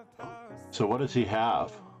 High power. So what does he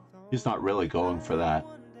have? He's not really going for that.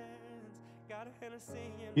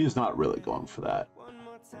 He's not really going for that. One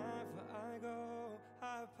more time before I go.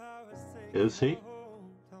 High power. Is he?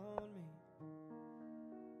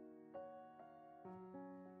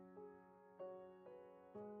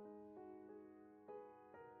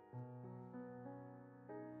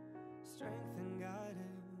 Strength and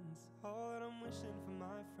guidance, all that I'm wishing for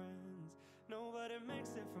my friends. Nobody makes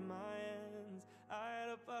it from my ends. I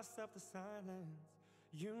had to bust up the silence.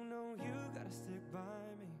 You know you gotta stick by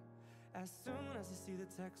me. As soon as you see the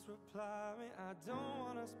text, reply me. I don't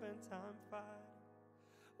wanna spend time fighting.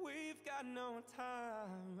 We've got no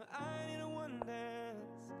time. I need a one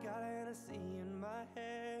dance. Got a Hennessy in my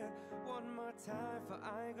head. One more time before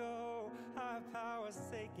I go. High power's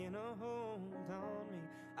taking a hold on me.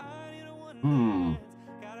 I need a one dance.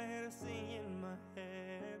 Got a Hennessy in my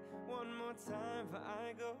head. One more time before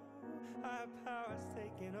I go. High power's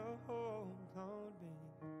taking a hold on me.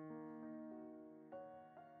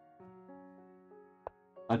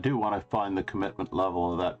 I do want to find the commitment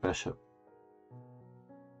level of that bishop.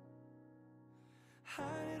 I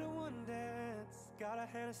need a one dance, got a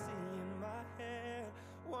Hennessy in my head.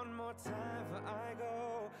 One more time before I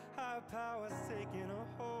go. High power's taking a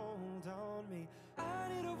hold on me. I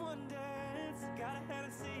need a one dance, got a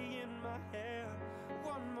Hennessy in my head.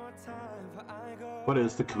 One more time before I go. What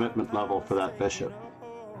is the commitment level for that bishop?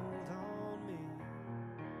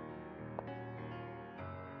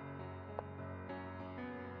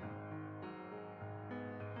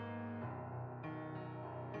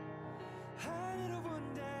 I need a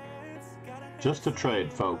one dance. Just a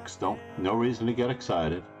trade, folks. No reason to get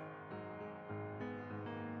excited.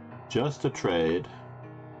 Just a trade.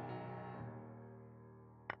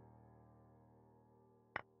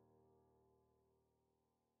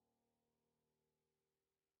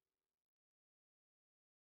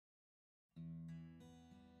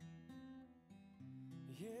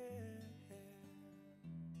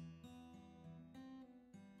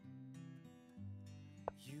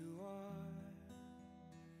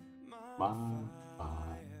 My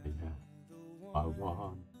fire, my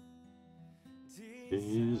one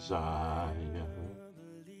desire.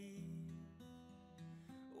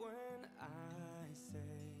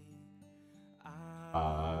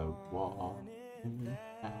 I want it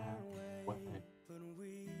that way.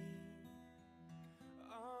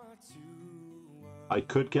 I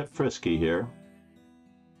could get frisky here.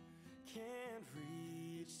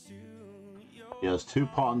 He has 2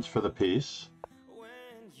 pawns for the piece.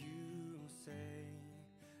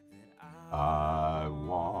 I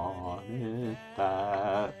want it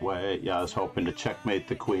that way. Yeah, I was hoping to checkmate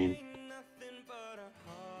the queen.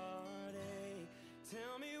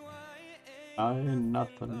 I ain't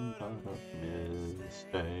nothing but a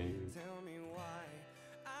mistake.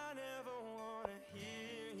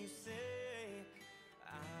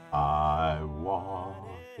 I want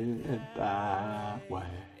it that way.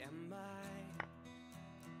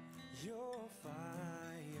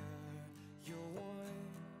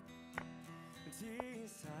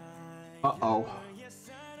 Uh-oh.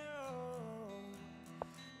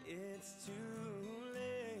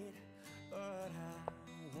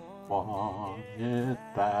 Want it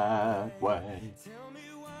that way.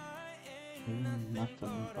 Ain't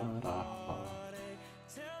nothing but a heartache.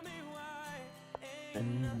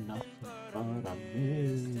 Ain't nothing but a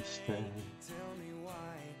mistake.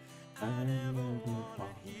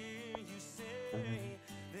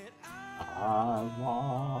 I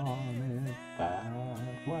want it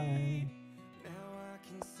that way. Now I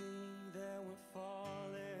can see that we're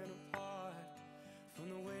falling apart from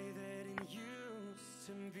the way that it used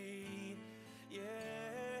to be.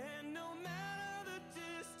 Yeah, no matter the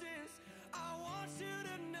distance, I want you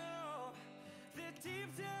to know that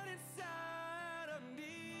deep down inside of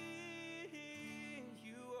me,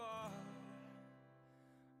 you are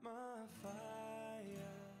my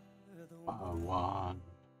fire, the I want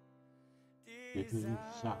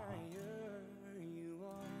desire. You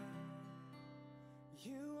are.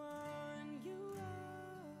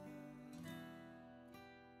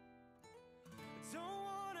 Don't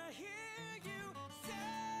wanna hear you say.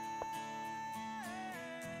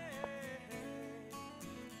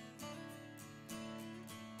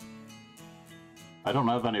 I don't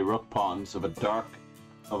have any rook pawns of a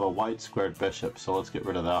white squared bishop, so let's get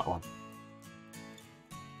rid of that one.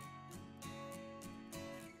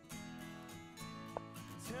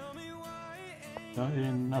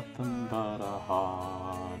 Ain't nothing but a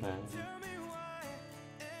heartache.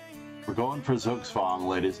 We're going for Zugzwang,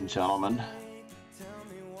 ladies and gentlemen.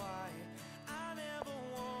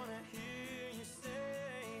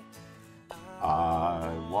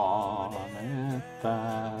 I want it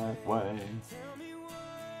that way.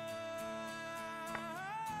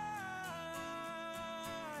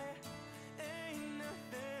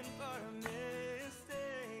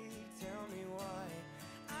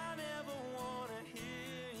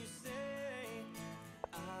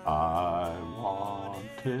 I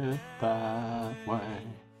want it that way.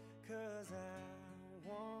 Cause I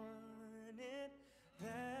want it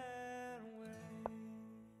that way.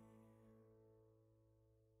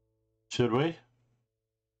 Should we?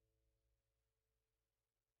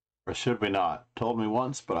 Or should we not? Told me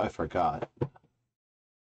once, but I forgot.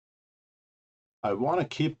 I want to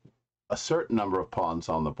keep a certain number of pawns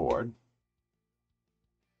on the board.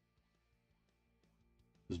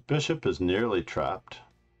 His bishop is nearly trapped.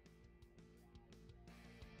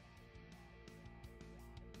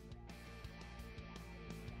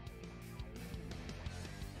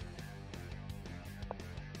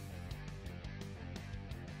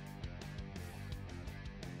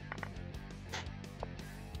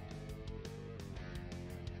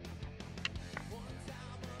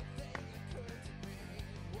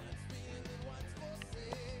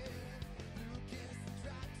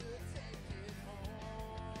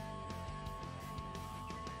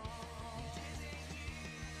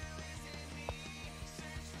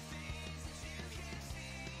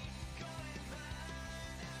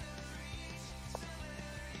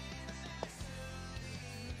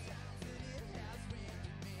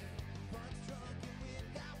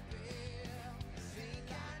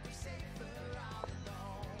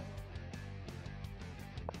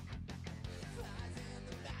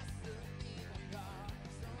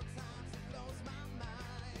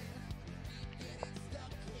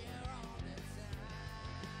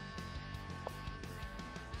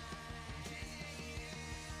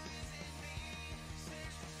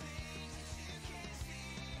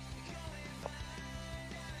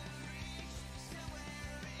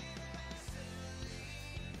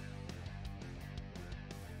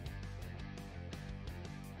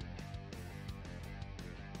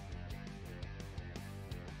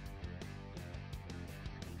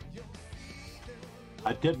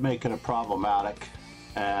 I did make it a problematic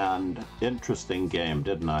and interesting game,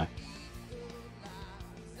 didn't I?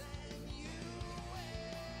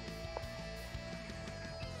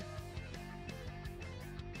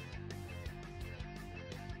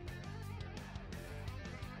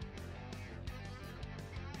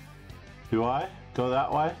 Do I go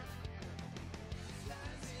that way?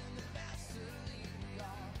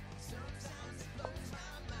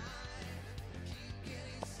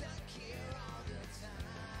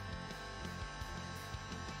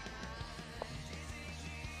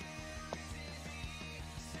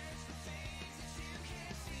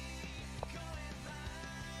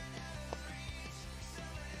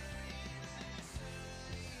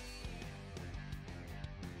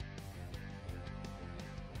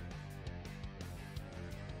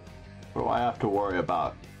 What do I have to worry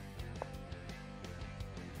about?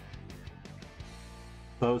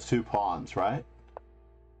 Those two pawns, right?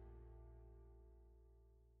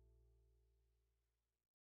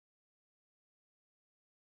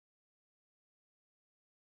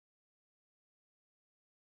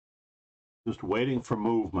 Just waiting for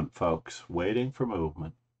movement, folks. Waiting for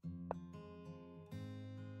movement.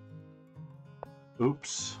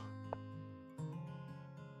 Oops.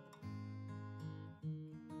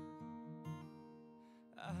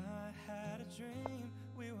 I had a dream,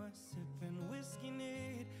 we were sipping whiskey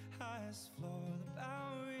neat, highest floor of the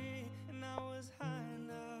Bowery, and I was high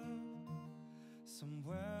enough.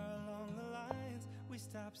 Somewhere along the lines, we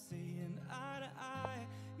stopped seeing eye to eye.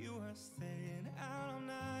 You were staying out all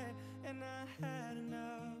night, and I had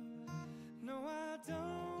enough. No, I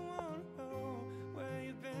don't wanna know where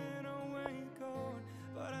you've been or where you're going,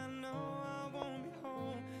 but I know I won't be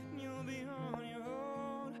home, and you'll be on your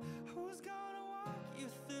own. Who's gonna walk you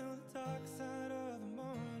through the dark side of the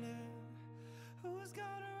morning? Who's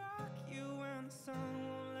gonna rock you when the sun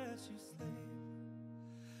won't let you sleep?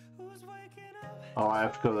 Who's waking up? Oh, I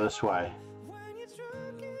have to go this way. When you're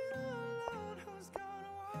drunk and alone, who's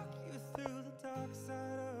gonna walk you through the dark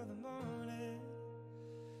side of the morning?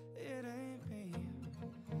 It ain't me.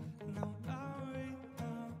 No Bowery,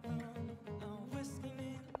 no whiskey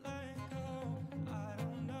neat, let go. I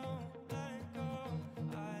don't know, let go.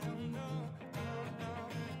 I don't know,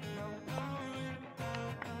 no Bowery,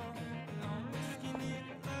 no whiskey neat,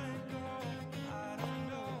 let go. I don't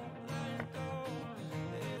know, let go.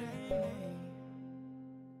 It ain't me.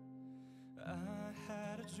 I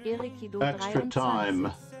had a dream. Erik hidup Extra time.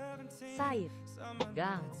 Sair.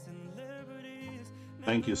 Gang.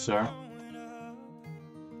 Thank you, sir.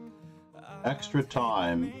 Extra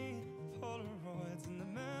time. Polaroids and the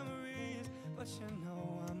memories, but you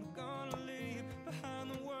know I'm gonna leave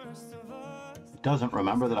behind the worst of us. It doesn't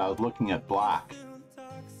remember that I was looking at black. Through the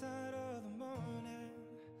dark side of the morning.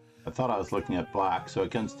 I thought I was looking at black. So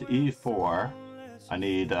against E4, I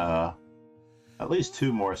need at least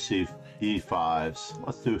two more E5s.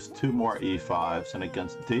 Let's do two more E5s. And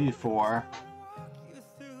against D4,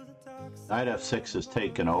 Knight F6 is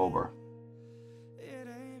taken over.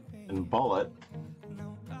 And bullet.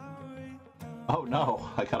 Oh no,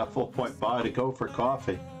 I got a full point buy to go for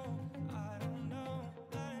coffee.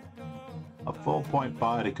 A full point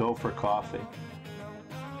buy to go for coffee.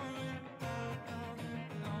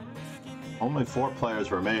 Only 4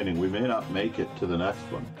 players remaining. We may not make it to the next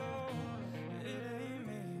one.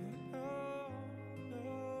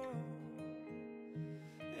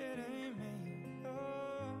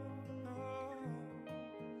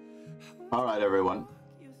 All right, everyone.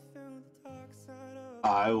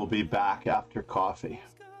 I will be back after coffee.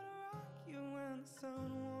 Who's gonna rock you when the sun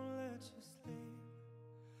won't let you sleep?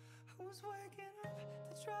 Who's waking up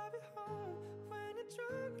to drive you home when you're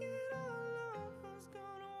drunk and all alone? Who's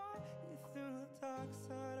gonna walk you through the dark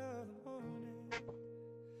side of the morning?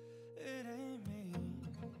 It ain't me.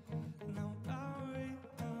 No Bowery,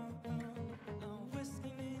 no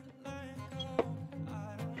whiskey neat, let go. I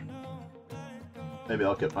don't know, let go. Maybe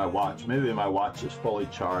I'll get my watch. Maybe my watch is fully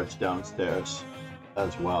charged downstairs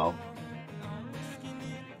as well.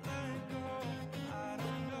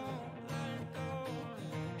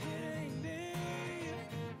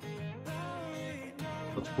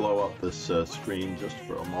 Let's blow up this screen just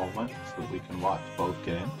for a moment so that we can watch both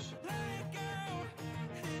games.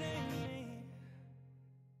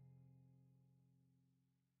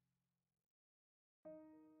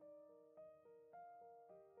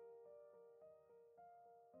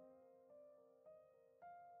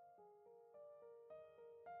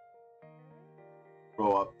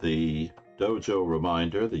 Throw up the dojo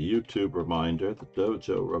reminder, the YouTube reminder, the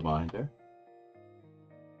dojo reminder.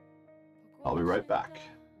 I'll be right back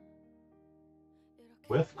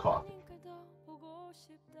with coffee.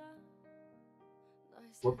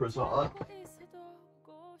 Flippers on.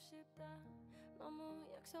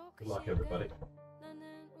 Good luck, everybody.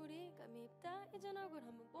 나는 우리가 밉다 이젠 얼굴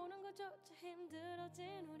한번 보는 거조차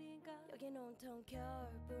힘들어진 우리가 여긴 온통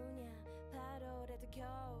겨울뿐이야 8월에도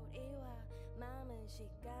겨울이 와 마음은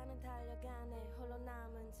시간은 달려가네 홀로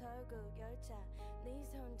남은 설국 열차 네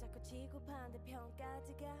손 잡고 지구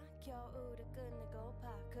반대편까지 가 겨울을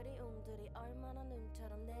끝내고파 그리움들이 얼마나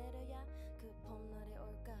눈처럼 내려야 그 봄날이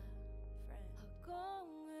올까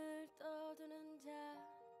허공을 떠도는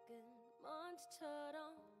작은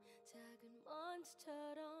먼지처럼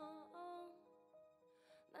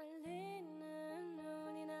날리는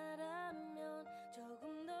눈이 나라면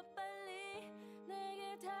조금 더 빨리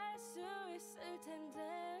내게 닿을 수 있을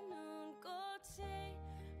텐데 눈꽃이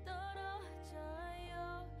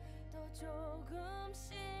떨어져요 또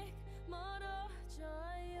조금씩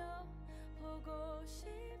멀어져요 보고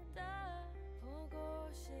싶다 보고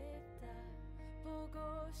싶다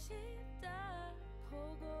보고 싶다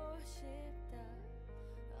보고 싶다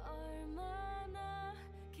얼마나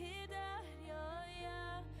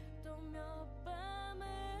기다려야 또 몇 밤을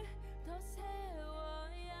더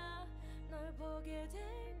세워야 널 보게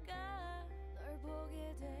될까 널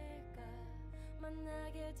보게 될까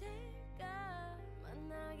만나게 될까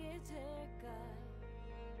만나게 될까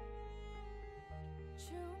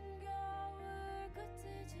추운 겨울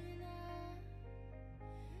끝을 지나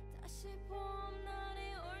다시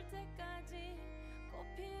봄날이 올 때까지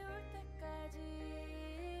꽃 피울 때까지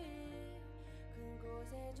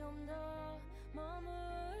그곳에 좀 더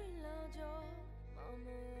머물러줘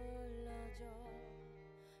머물러줘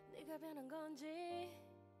네가 변한 건지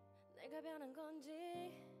내가 변한 건지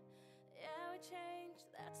Yeah we changed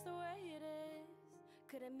that's the way it is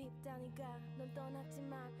그래 밉다니까 넌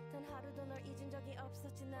떠났지만 단 하루도 널 잊은 적이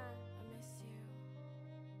없었지 난 I miss you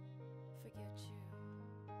forget you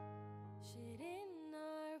시린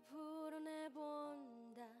널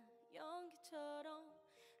풀어내본다 연기처럼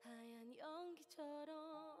하얀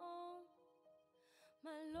연기처럼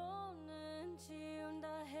말로는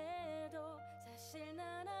지운다 해도 사실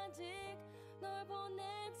난 아직 널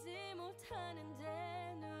보내지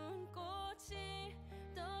못하는데 눈꽃이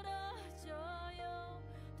떨어져요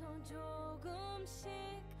또 조금씩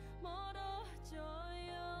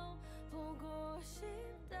멀어져요 보고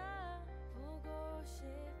싶다 보고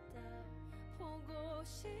싶다 보고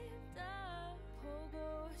싶다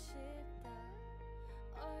보고 싶다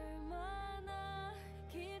얼마나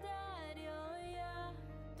기다려야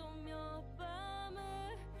또 몇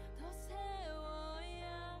밤을 더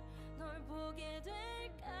세워야 널 보게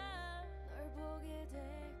될까 널 보게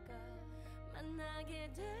될까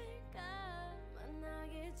만나게 될까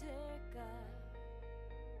만나게 될까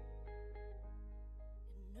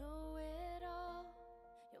You know it all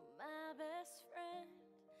You're my best friend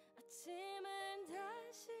아침은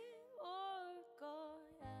다시 올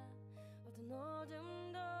거야 어떤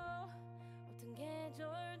어둠도 어떤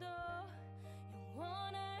계절도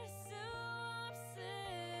영원할 수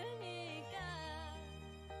없으니까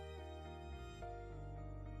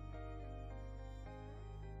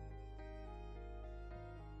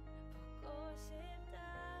보고 싶다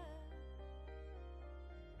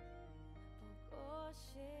보고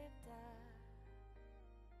싶다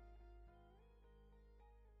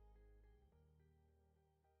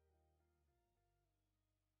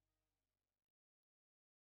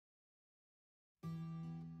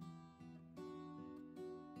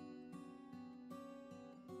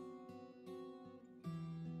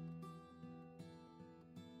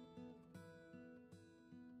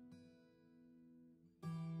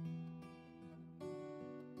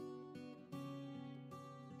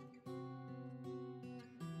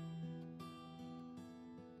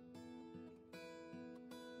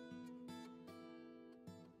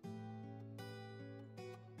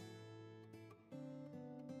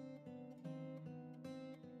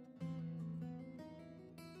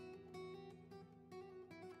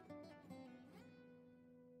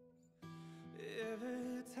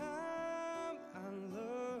Every time I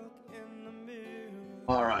look in the mirror,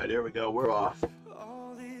 All right, here we go. We're off.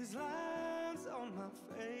 all these lines on my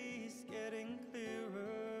face getting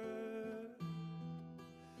clearer,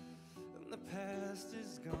 and the past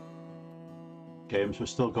is gone. Games are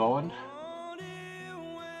still going.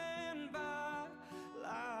 Morning went by,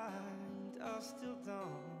 light are still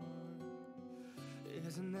dawn.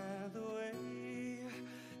 Isn't that the way?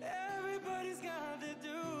 Everybody's got their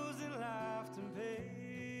dues in life to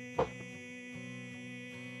pay.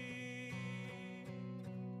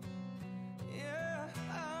 Yeah,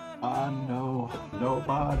 I know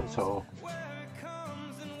nobody's home. where it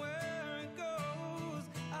comes and where it goes.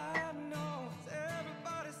 I know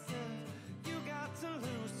everybody says you got to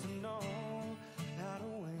lose.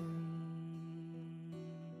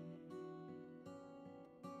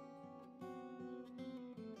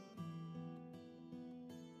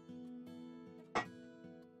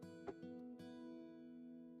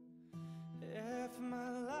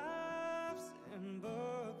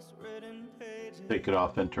 Take it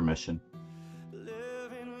off intermission.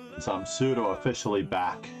 So I'm pseudo-officially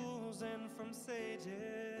back.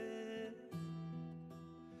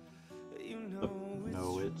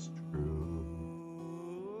 No, it's true.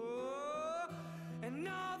 And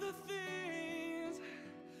all the things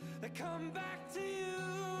that come back to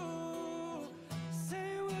you.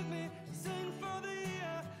 Sing with me, sing for the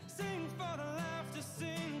year, sing for the laughter,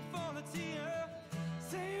 sing for the tear.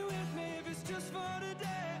 Sing with me if it's just for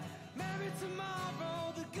today. Maybe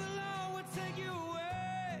tomorrow the good Lord will take you away.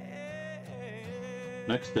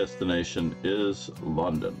 Next destination is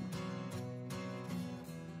London.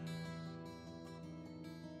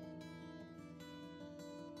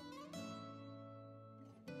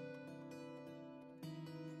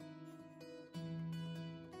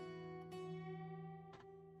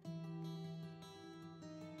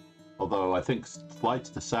 Although I think flights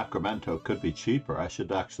to Sacramento could be cheaper. I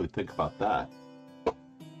should actually think about that.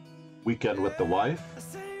 Weekend with the wife.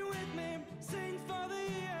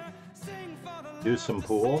 Do some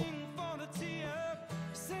pool.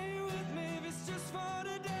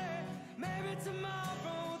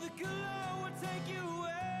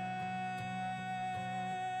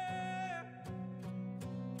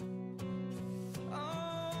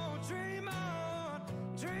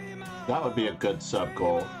 That would be a good sub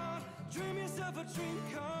goal.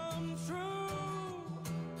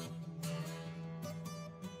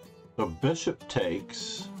 So bishop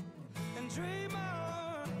takes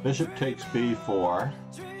b4,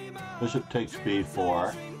 bishop takes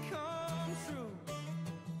b4,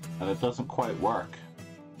 and it doesn't quite work.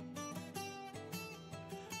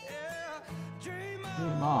 Dream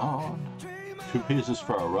on. 2 pieces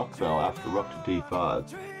for a rook though, after rook to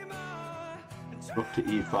d5. Rook to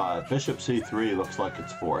e5. Bishop c3 looks like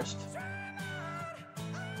it's forced.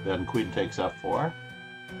 Then queen takes f4.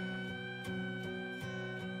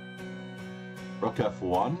 Rook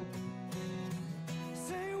f1.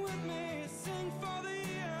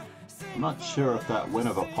 I'm not sure if that win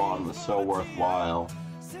of a pawn was so worthwhile,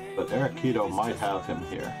 but Erikito might have him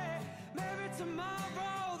here.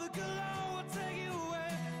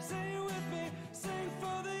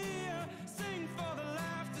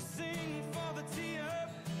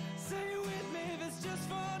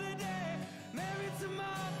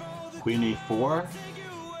 Queen e4.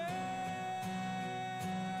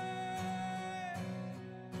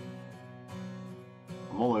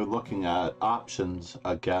 I'm only looking at options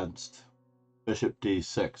against bishop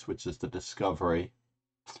d6, which is the discovery.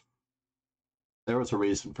 There was a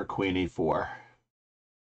reason for queen e4.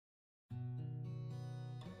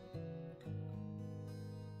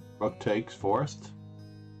 Rook takes forced.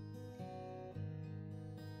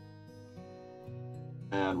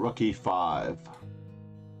 And rook e5.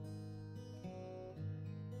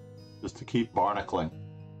 Just to keep barnacling.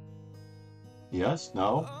 Yes?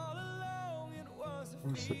 No?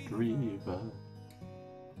 Where's the dream?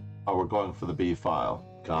 Oh, we're going for the B file.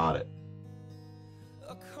 Got it.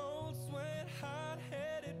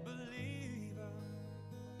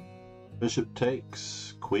 Bishop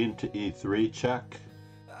takes, queen to e3 check,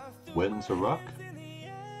 wins a rook.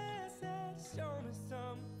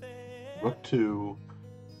 Rook to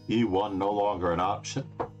e1 no longer an option.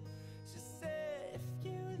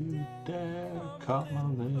 You dare come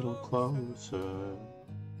a little closer.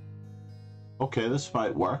 Okay, this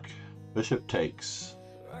might work. Bishop takes.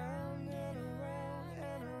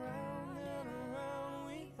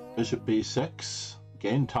 Bishop b6.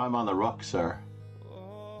 Gain time on the rook, sir.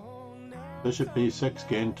 Bishop b6,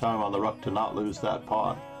 gain time on the rook to not lose that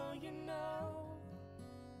pawn.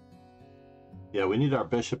 Yeah, we need our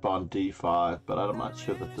bishop on d5, but I'm not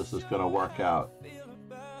sure that this is going to work out.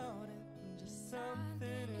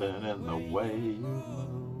 And in the way you move,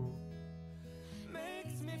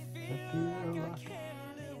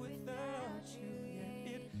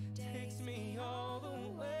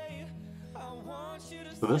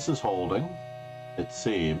 so this is holding, it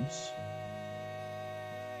seems.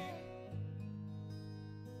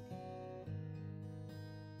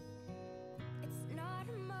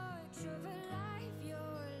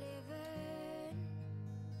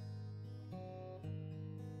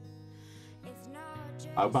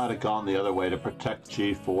 I might have gone the other way to protect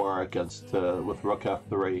g4 against with rook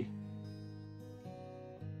f3.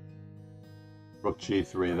 Rook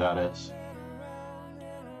g3, that is.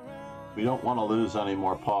 We don't want to lose any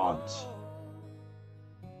more pawns.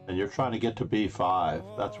 And you're trying to get to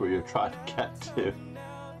b5. That's where you're trying to get to.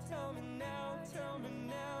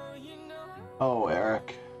 Oh,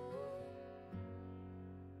 Eric.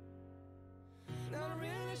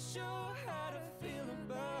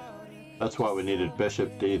 That's why we needed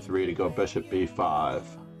bishop d3 to go bishop b5.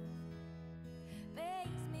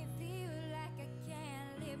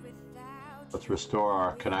 Let's restore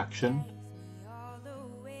our connection.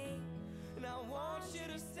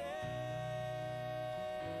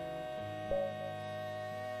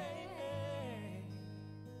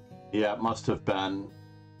 Yeah, it must have been.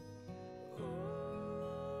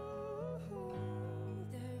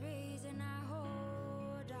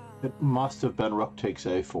 It must have been rook takes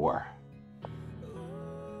a4.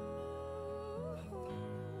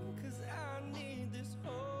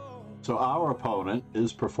 So our opponent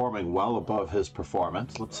is performing well above his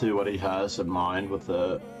performance. Let's see what he has in mind with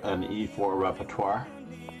an e4 repertoire.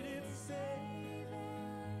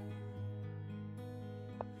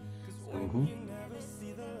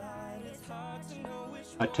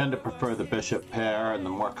 I tend to prefer the bishop pair in the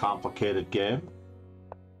more complicated game.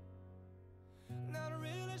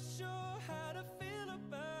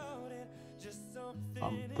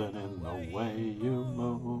 Something in the way you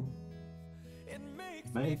move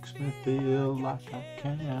makes me feel like I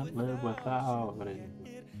can't live without it.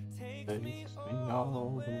 Takes me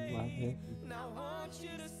all the way.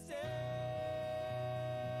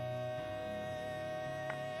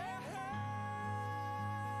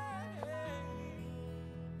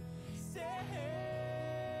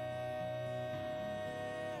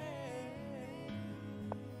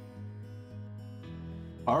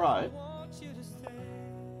 All right.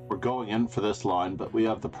 We're going in for this line, but we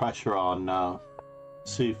have the pressure on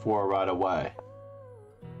c4 right away.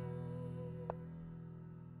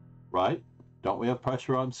 Right? Don't we have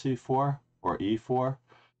pressure on c4 or e4?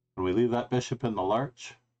 Can we leave that bishop in the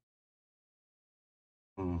lurch?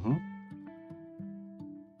 Knight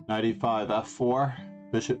e5, f4,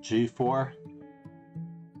 bishop g4.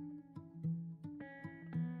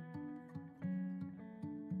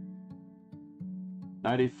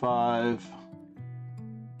 Knight e5,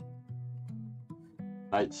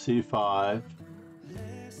 knight c5,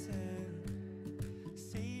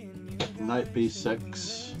 knight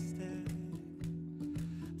b6,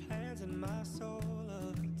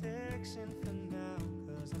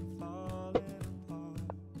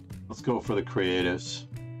 let's go for the creatives.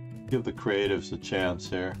 Give the creatives a chance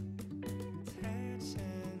here.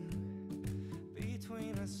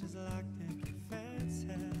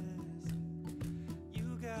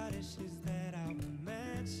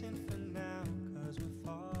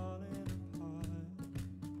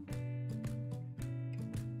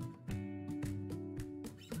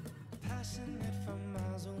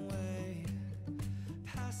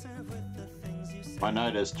 My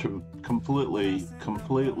knight is completely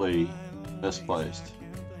misplaced.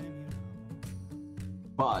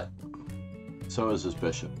 But so is his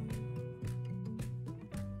bishop.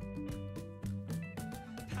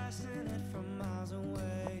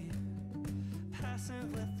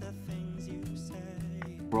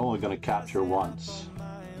 We're only going to capture once.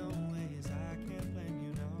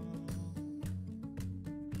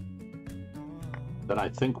 Then I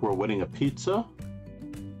think we're winning a pizza.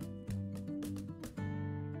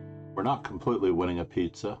 We're not completely winning a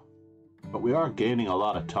pizza, but we are gaining a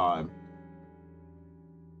lot of time.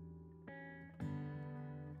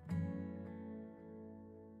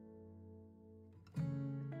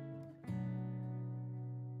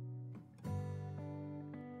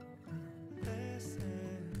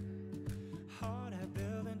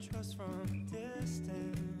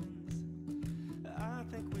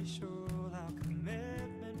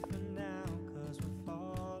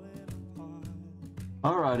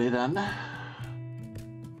 Alrighty then.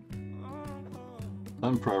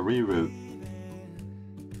 Time for a reroute.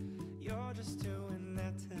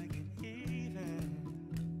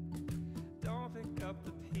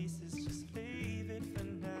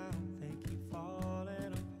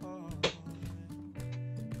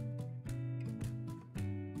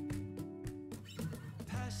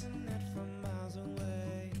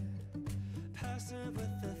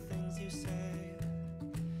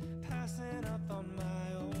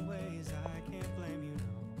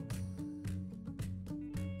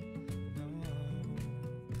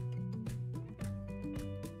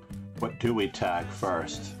 What do we tag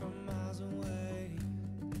first?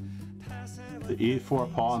 The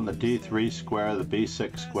e4 pawn, the d3 square, the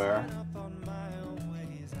b6 square.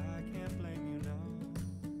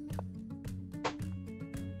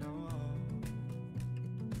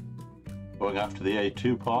 Going after the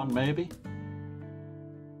a2 pawn, maybe?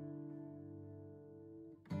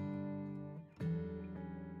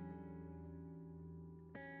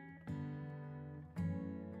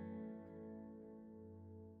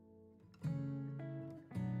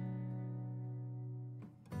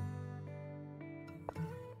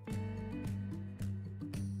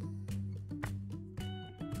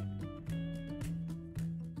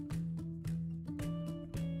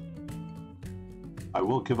 I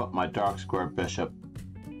will give up my dark square bishop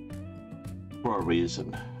for a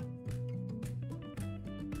reason.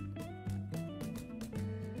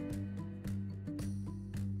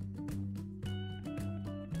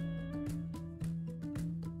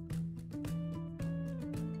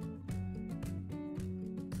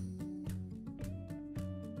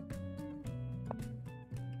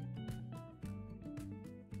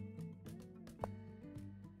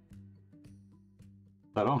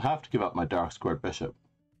 I don't have to give up my dark squared bishop.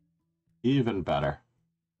 Even better.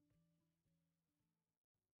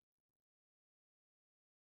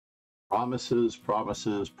 Promises,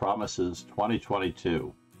 promises, promises,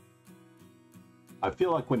 2022. I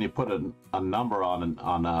feel like when you put a number on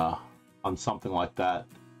something like that,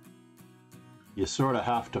 you sort of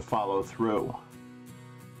have to follow through.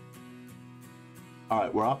 All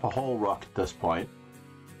right, we're up a whole rook at this point.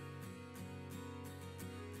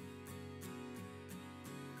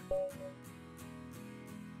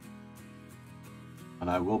 And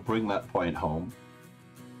I will bring that point home,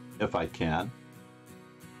 if I can.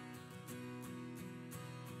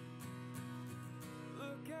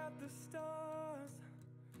 Look at the stars,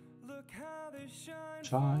 look how they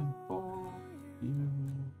Shine for you.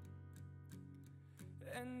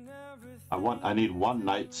 and I need one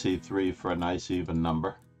knight c3 for a nice even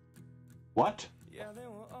number. What? yeah, they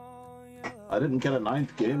were all yellow. I didn't get a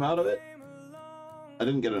ninth game out of it? I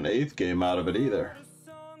didn't get an eighth game out of it either.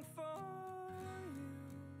 Song for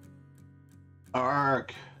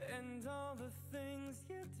Ark! you and all the things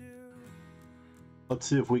you do. Let's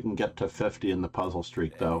see if we can get to 50 in the puzzle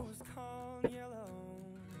streak, though. It was called yellow.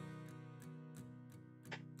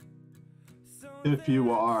 So If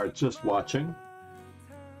you are just watching,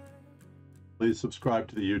 please subscribe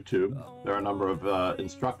to the YouTube. There are a number of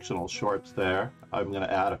instructional shorts there. I'm going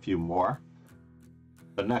to add a few more.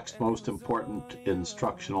 The next most important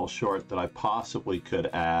instructional short that I possibly could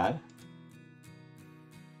add,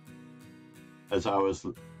 as I was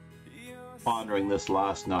pondering this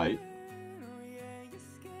last night,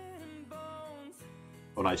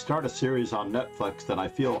 when I start a series on Netflix, then I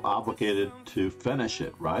feel obligated to finish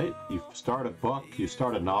it, right? You start a book, you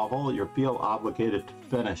start a novel, you feel obligated to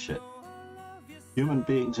finish it. Human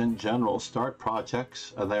beings in general start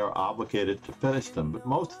projects and they are obligated to finish them, but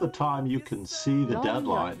most of the time you can see the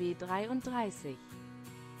deadline. JV33.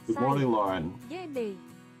 Good morning, Lauren. JD.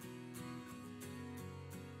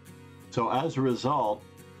 So as a result,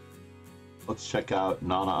 let's check out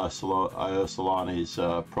Nana Ioseliani's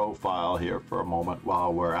profile here for a moment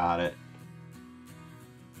while we're at it.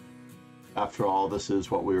 After all, this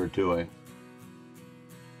is what we were doing.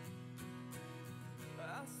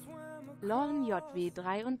 Lauren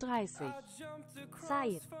JV33.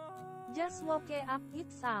 Said. Just woke up,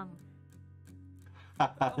 it sang.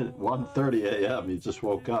 1:30 a.m. You just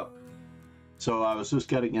woke up. So I was just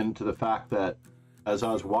getting into the fact that as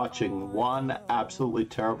I was watching one absolutely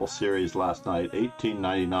terrible series last night,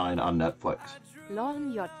 1899 on Netflix.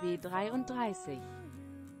 Lauren JV33.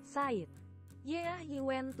 Said. Yeah, he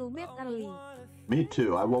went to bed early. Me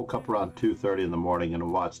too. I woke up around 2:30 in the morning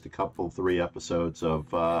and watched three episodes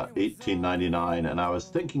of 1899, and I was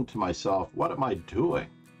thinking to myself, what am I doing?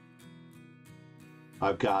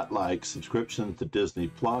 I've got like subscriptions to Disney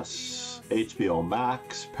Plus, HBO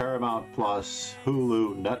Max, Paramount Plus,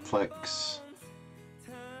 Hulu, Netflix,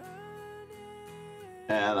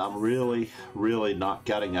 and I'm really not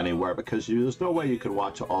getting anywhere because there's no way you can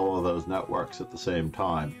watch all of those networks at the same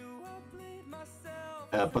time.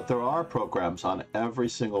 But there are programs on every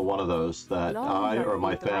single one of those that I or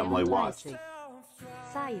my family watch.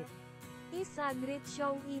 Said. It's a great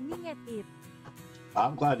show, isn't it?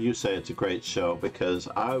 I'm glad you say it's a great show because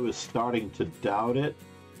I was starting to doubt it,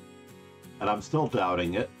 and I'm still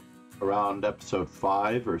doubting it, around episode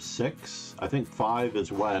 5 or 6. I think 5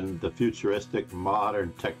 is when the futuristic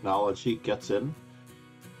modern technology gets in,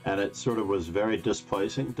 and it sort of was very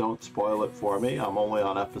displacing. Don't spoil it for me. I'm only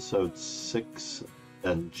on episode 6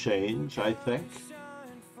 and change, I think.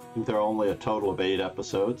 I think there are only a total of 8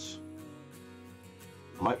 episodes.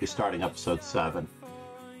 I might be starting episode 7.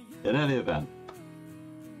 In any event,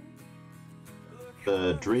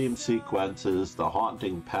 the dream sequences, the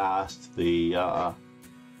haunting past, the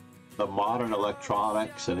modern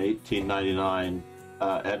electronics in 1899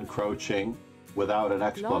 encroaching without an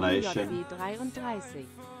explanation.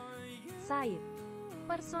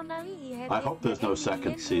 I hope there's no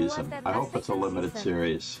second season. I hope it's a limited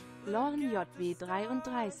series. Lauren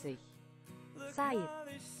JV33. Said.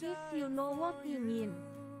 If you know what you mean.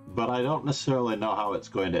 But I don't necessarily know how it's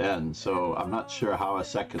going to end, so I'm not sure how a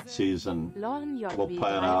second season Lauren will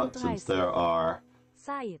plan out since there are...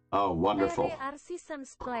 Said. Oh, wonderful. There are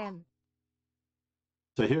seasons planned.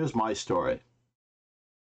 So here's my story.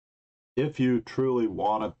 If you truly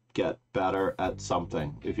want to get better at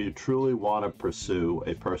something, if you truly want to pursue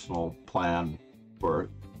a personal plan for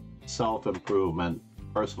self-improvement,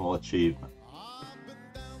 personal achievement,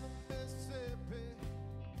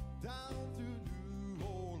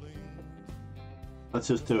 let's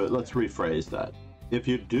just do it. Let's rephrase that. If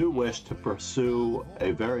you do wish to pursue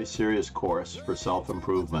a very serious course for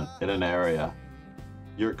self-improvement in an area,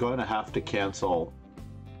 you're going to have to cancel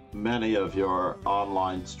many of your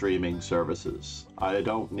online streaming services. I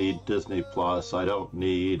don't need Disney Plus, I don't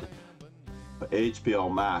need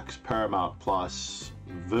HBO Max, Paramount Plus,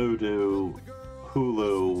 Vudu,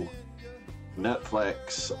 Hulu,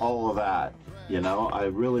 Netflix, all of that. You know, I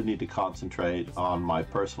really need to concentrate on my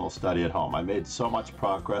personal study at home. I made so much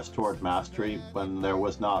progress toward mastery when there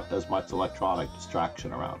was not as much electronic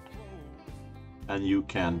distraction around. And you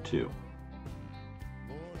can too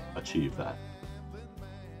achieve that.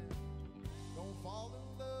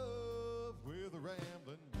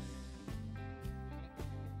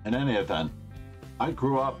 In any event, I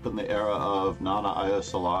grew up in the era of Nana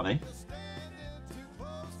Ioseliani.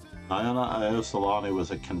 Nana Ioseliani was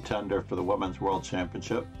a contender for the Women's World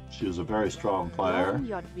Championship. She was a very strong player.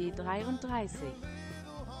 WGM.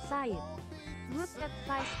 Said. Good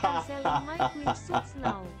advice for selling my quick suits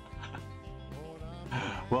now.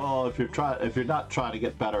 Well, if you're not trying to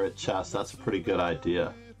get better at chess, that's a pretty good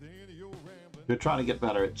idea. If you're trying to get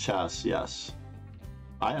better at chess, yes.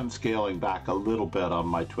 I am scaling back a little bit on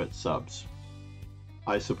my Twitch subs.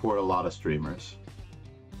 I support a lot of streamers.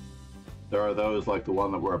 There are those like the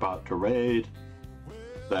one that we're about to raid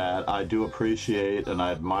that I do appreciate and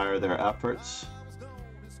I admire their efforts.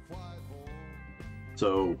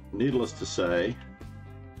 So, needless to say,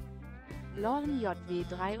 Lorn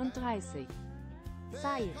JW33.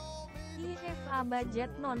 Said. I have a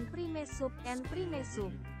budget non-prime sub and prime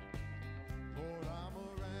sub.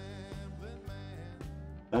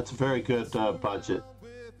 that's a very good budget.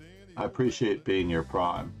 I appreciate being your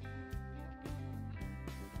prime.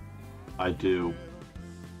 I do.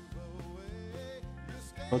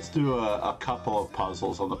 Let's do a couple of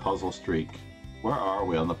puzzles on the puzzle streak. Where are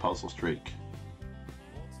we on the puzzle streak?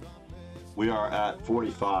 We are at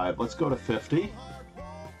 45. Let's go to 50.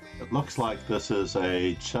 It looks like this is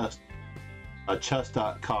a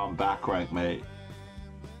chess.com back rank mate.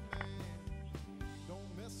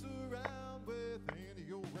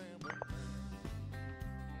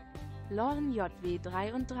 Lorn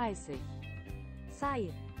JW33.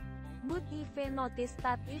 Said. But if I notice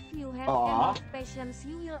that if you have enough patience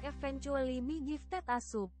you will eventually be gifted a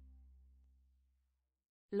sub.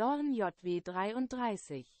 Lorn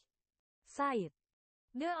JW33. Said.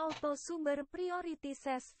 The auto subber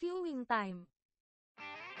prioritizes viewing time.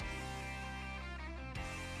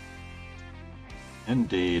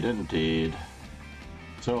 Indeed, indeed.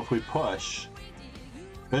 So if we push,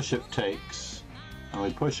 bishop takes, and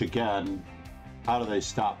we push again, how do they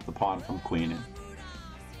stop the pawn from queening?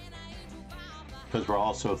 Because we're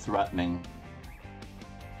also threatening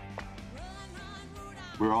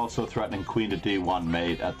queen to d1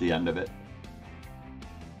 mate at the end of it.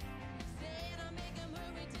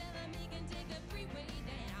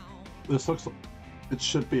 This looks like it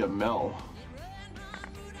should be a mill.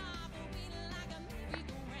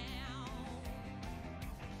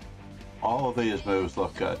 All of these moves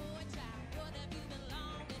look good.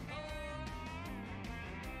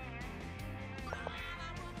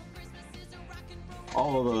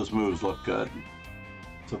 All of those moves look good.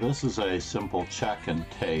 So this is a simple check and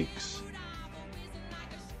takes.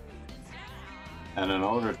 And in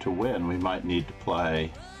order to win, we might need to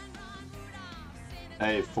play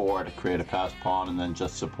a4 to create a passed pawn and then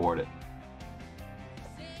just support it.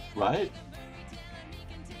 Right?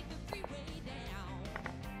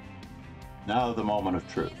 Now the moment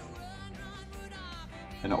of truth.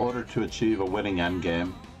 In order to achieve a winning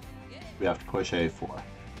endgame, we have to push a4.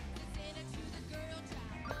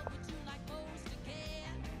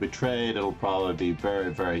 If we trade, it'll probably be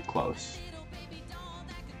very, very close.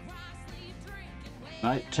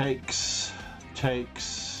 Knight takes,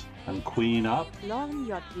 and queen up. Lorn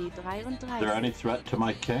JW33. Is there any threat to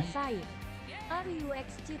my king? Said. Are you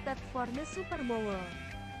excited for the Super Bowl?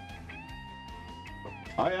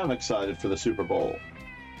 I am excited for the Super Bowl.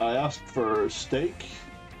 I asked for steak,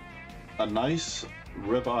 a nice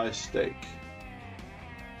ribeye steak.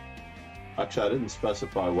 Actually, I didn't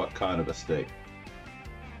specify what kind of a steak.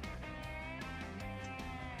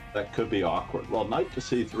 That could be awkward. Well, knight to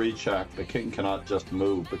c3 check. The king cannot just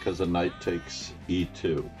move because the knight takes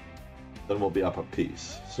e2. Then we'll be up a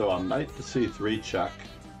piece. So on knight to c3 check,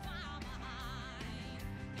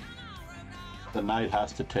 the knight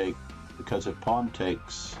has to take, because if pawn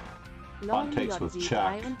takes with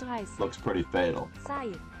check, looks pretty fatal.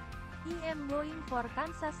 Side. I am going for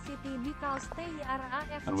Kansas City because they are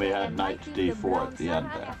AFC And we had knight to d4 at the end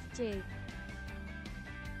there. AFC.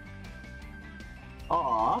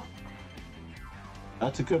 Aw,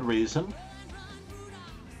 that's a good reason.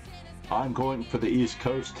 I'm going for the East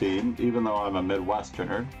Coast team, even though I'm a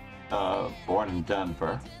Midwesterner, born in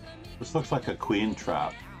Denver. This looks like a queen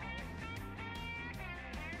trap.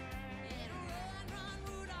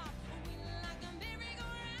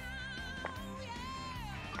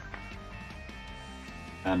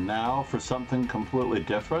 And now for something completely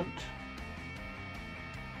different.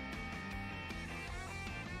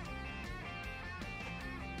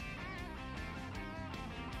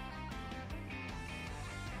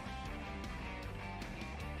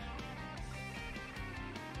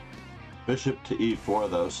 Bishop to e4,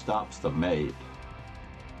 though, stops the mate.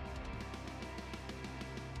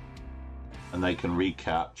 And they can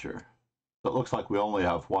recapture. So it looks like we only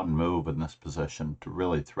have one move in this position to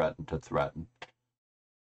really threaten.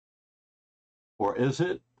 Or is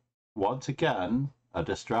it, once again, a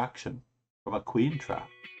distraction from a queen trap?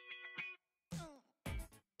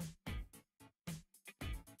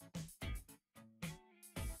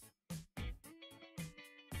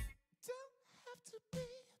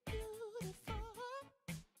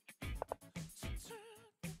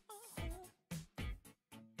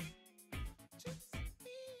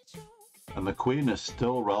 And the queen is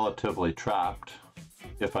still relatively trapped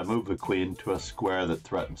if I move the queen to a square that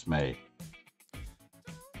threatens mate.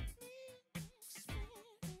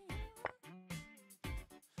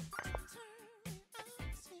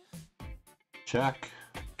 Check,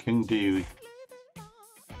 king d8.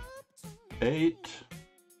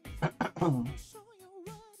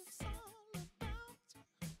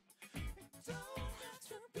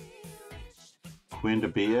 Queen to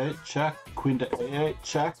b8, check. Queen to a8,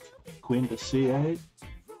 check. Queen to c8.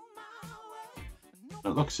 It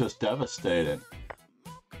looks just devastating.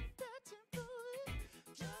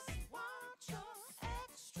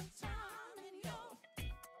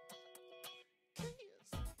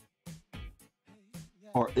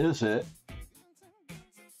 Or is it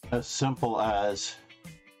as simple as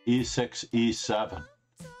e6, e7,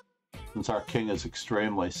 since our king is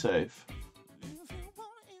extremely safe?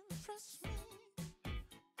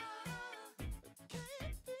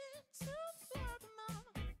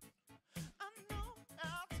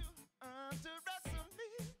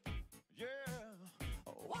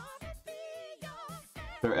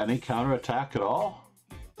 Is there any counterattack at all?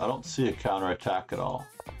 I don't see a counterattack at all.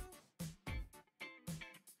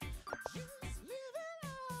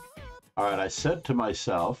 All right, I said to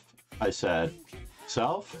myself,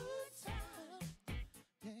 self,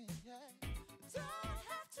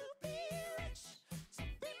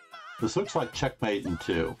 this looks like checkmate in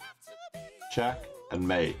two. Check and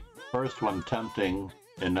mate. First one tempting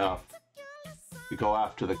enough to go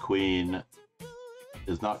after the queen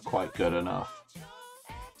is not quite good enough.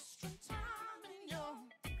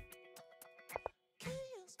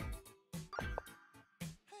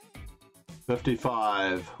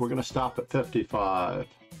 55. We're going to stop at 55.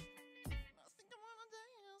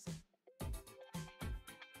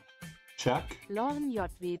 Check. Lorne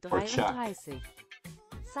JV Or check. 33.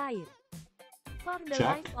 Side. For the Check.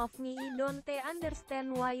 life of me, I don't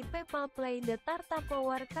understand why people play the Tarta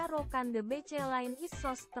Power Karokan. The BC line is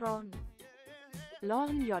so strong.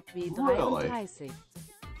 Lorne JV Really? 33.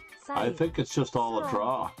 I Side. think it's just all a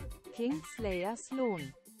draw. Kingslayer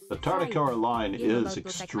Sloan. The Tartakower line is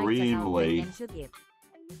extremely.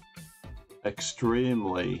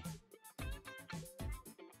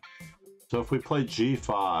 So if we play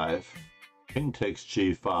g5, king takes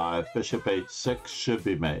g5, bishop h6 should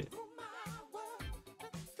be made.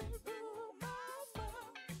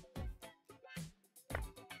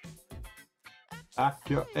 Act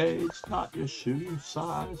your age, not your shoe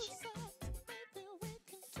size.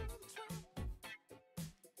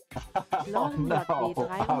 Oh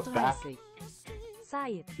no, back.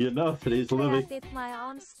 Side. You know that he's living. Created my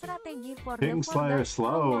own strategy for Kingslayer the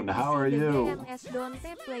Sloan, how are you? Don't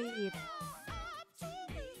play it.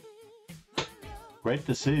 Great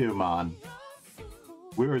to see you, man.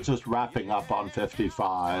 We were just wrapping up on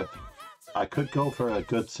 55. I could go for a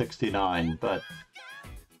good 69, but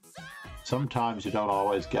sometimes you don't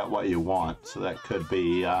always get what you want, so that could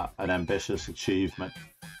be an ambitious achievement.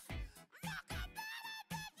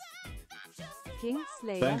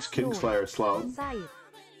 Kingslayer Thanks, Kingslayer Sloan. Side.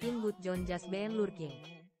 In good John just been lurking.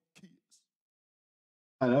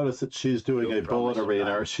 I noticed that she's doing a bullet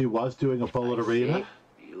arena, or she was doing a bullet arena.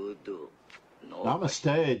 You do. No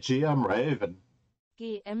Namaste, GM Raven.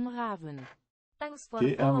 GM Raven. Thanks for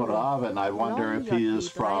GM following. Raven, I wonder if he is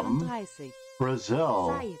from 33.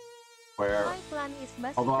 Brazil, Said. where, My plan is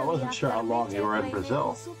although I basically wasn't sure how after long you were in BJ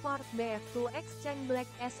Brazil. support BF to exchange black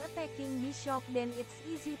as attacking bishop, then it's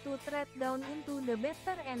easy to trade down into the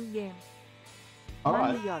better endgame. All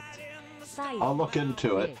right, Maniot. Said. I'll look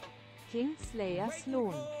into it. Kingslayer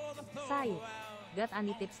Sloan. Said. Got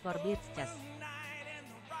any tips for blitz chess?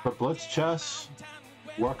 For blitz chess,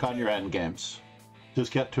 work on your end games.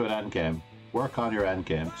 Just get to an end game. Work on your end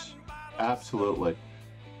games. Absolutely.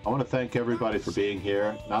 I want to thank everybody for being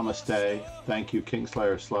here. Namaste. Thank you,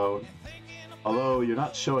 Kingslayer Sloan. Although you're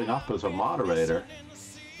not showing up as a moderator.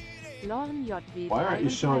 Why aren't you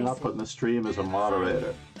showing up on the stream as a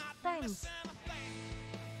moderator? Thanks.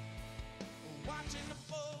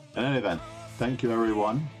 In any event, thank you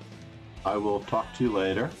everyone. I will talk to you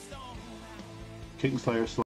later. Kingslayer Sloan.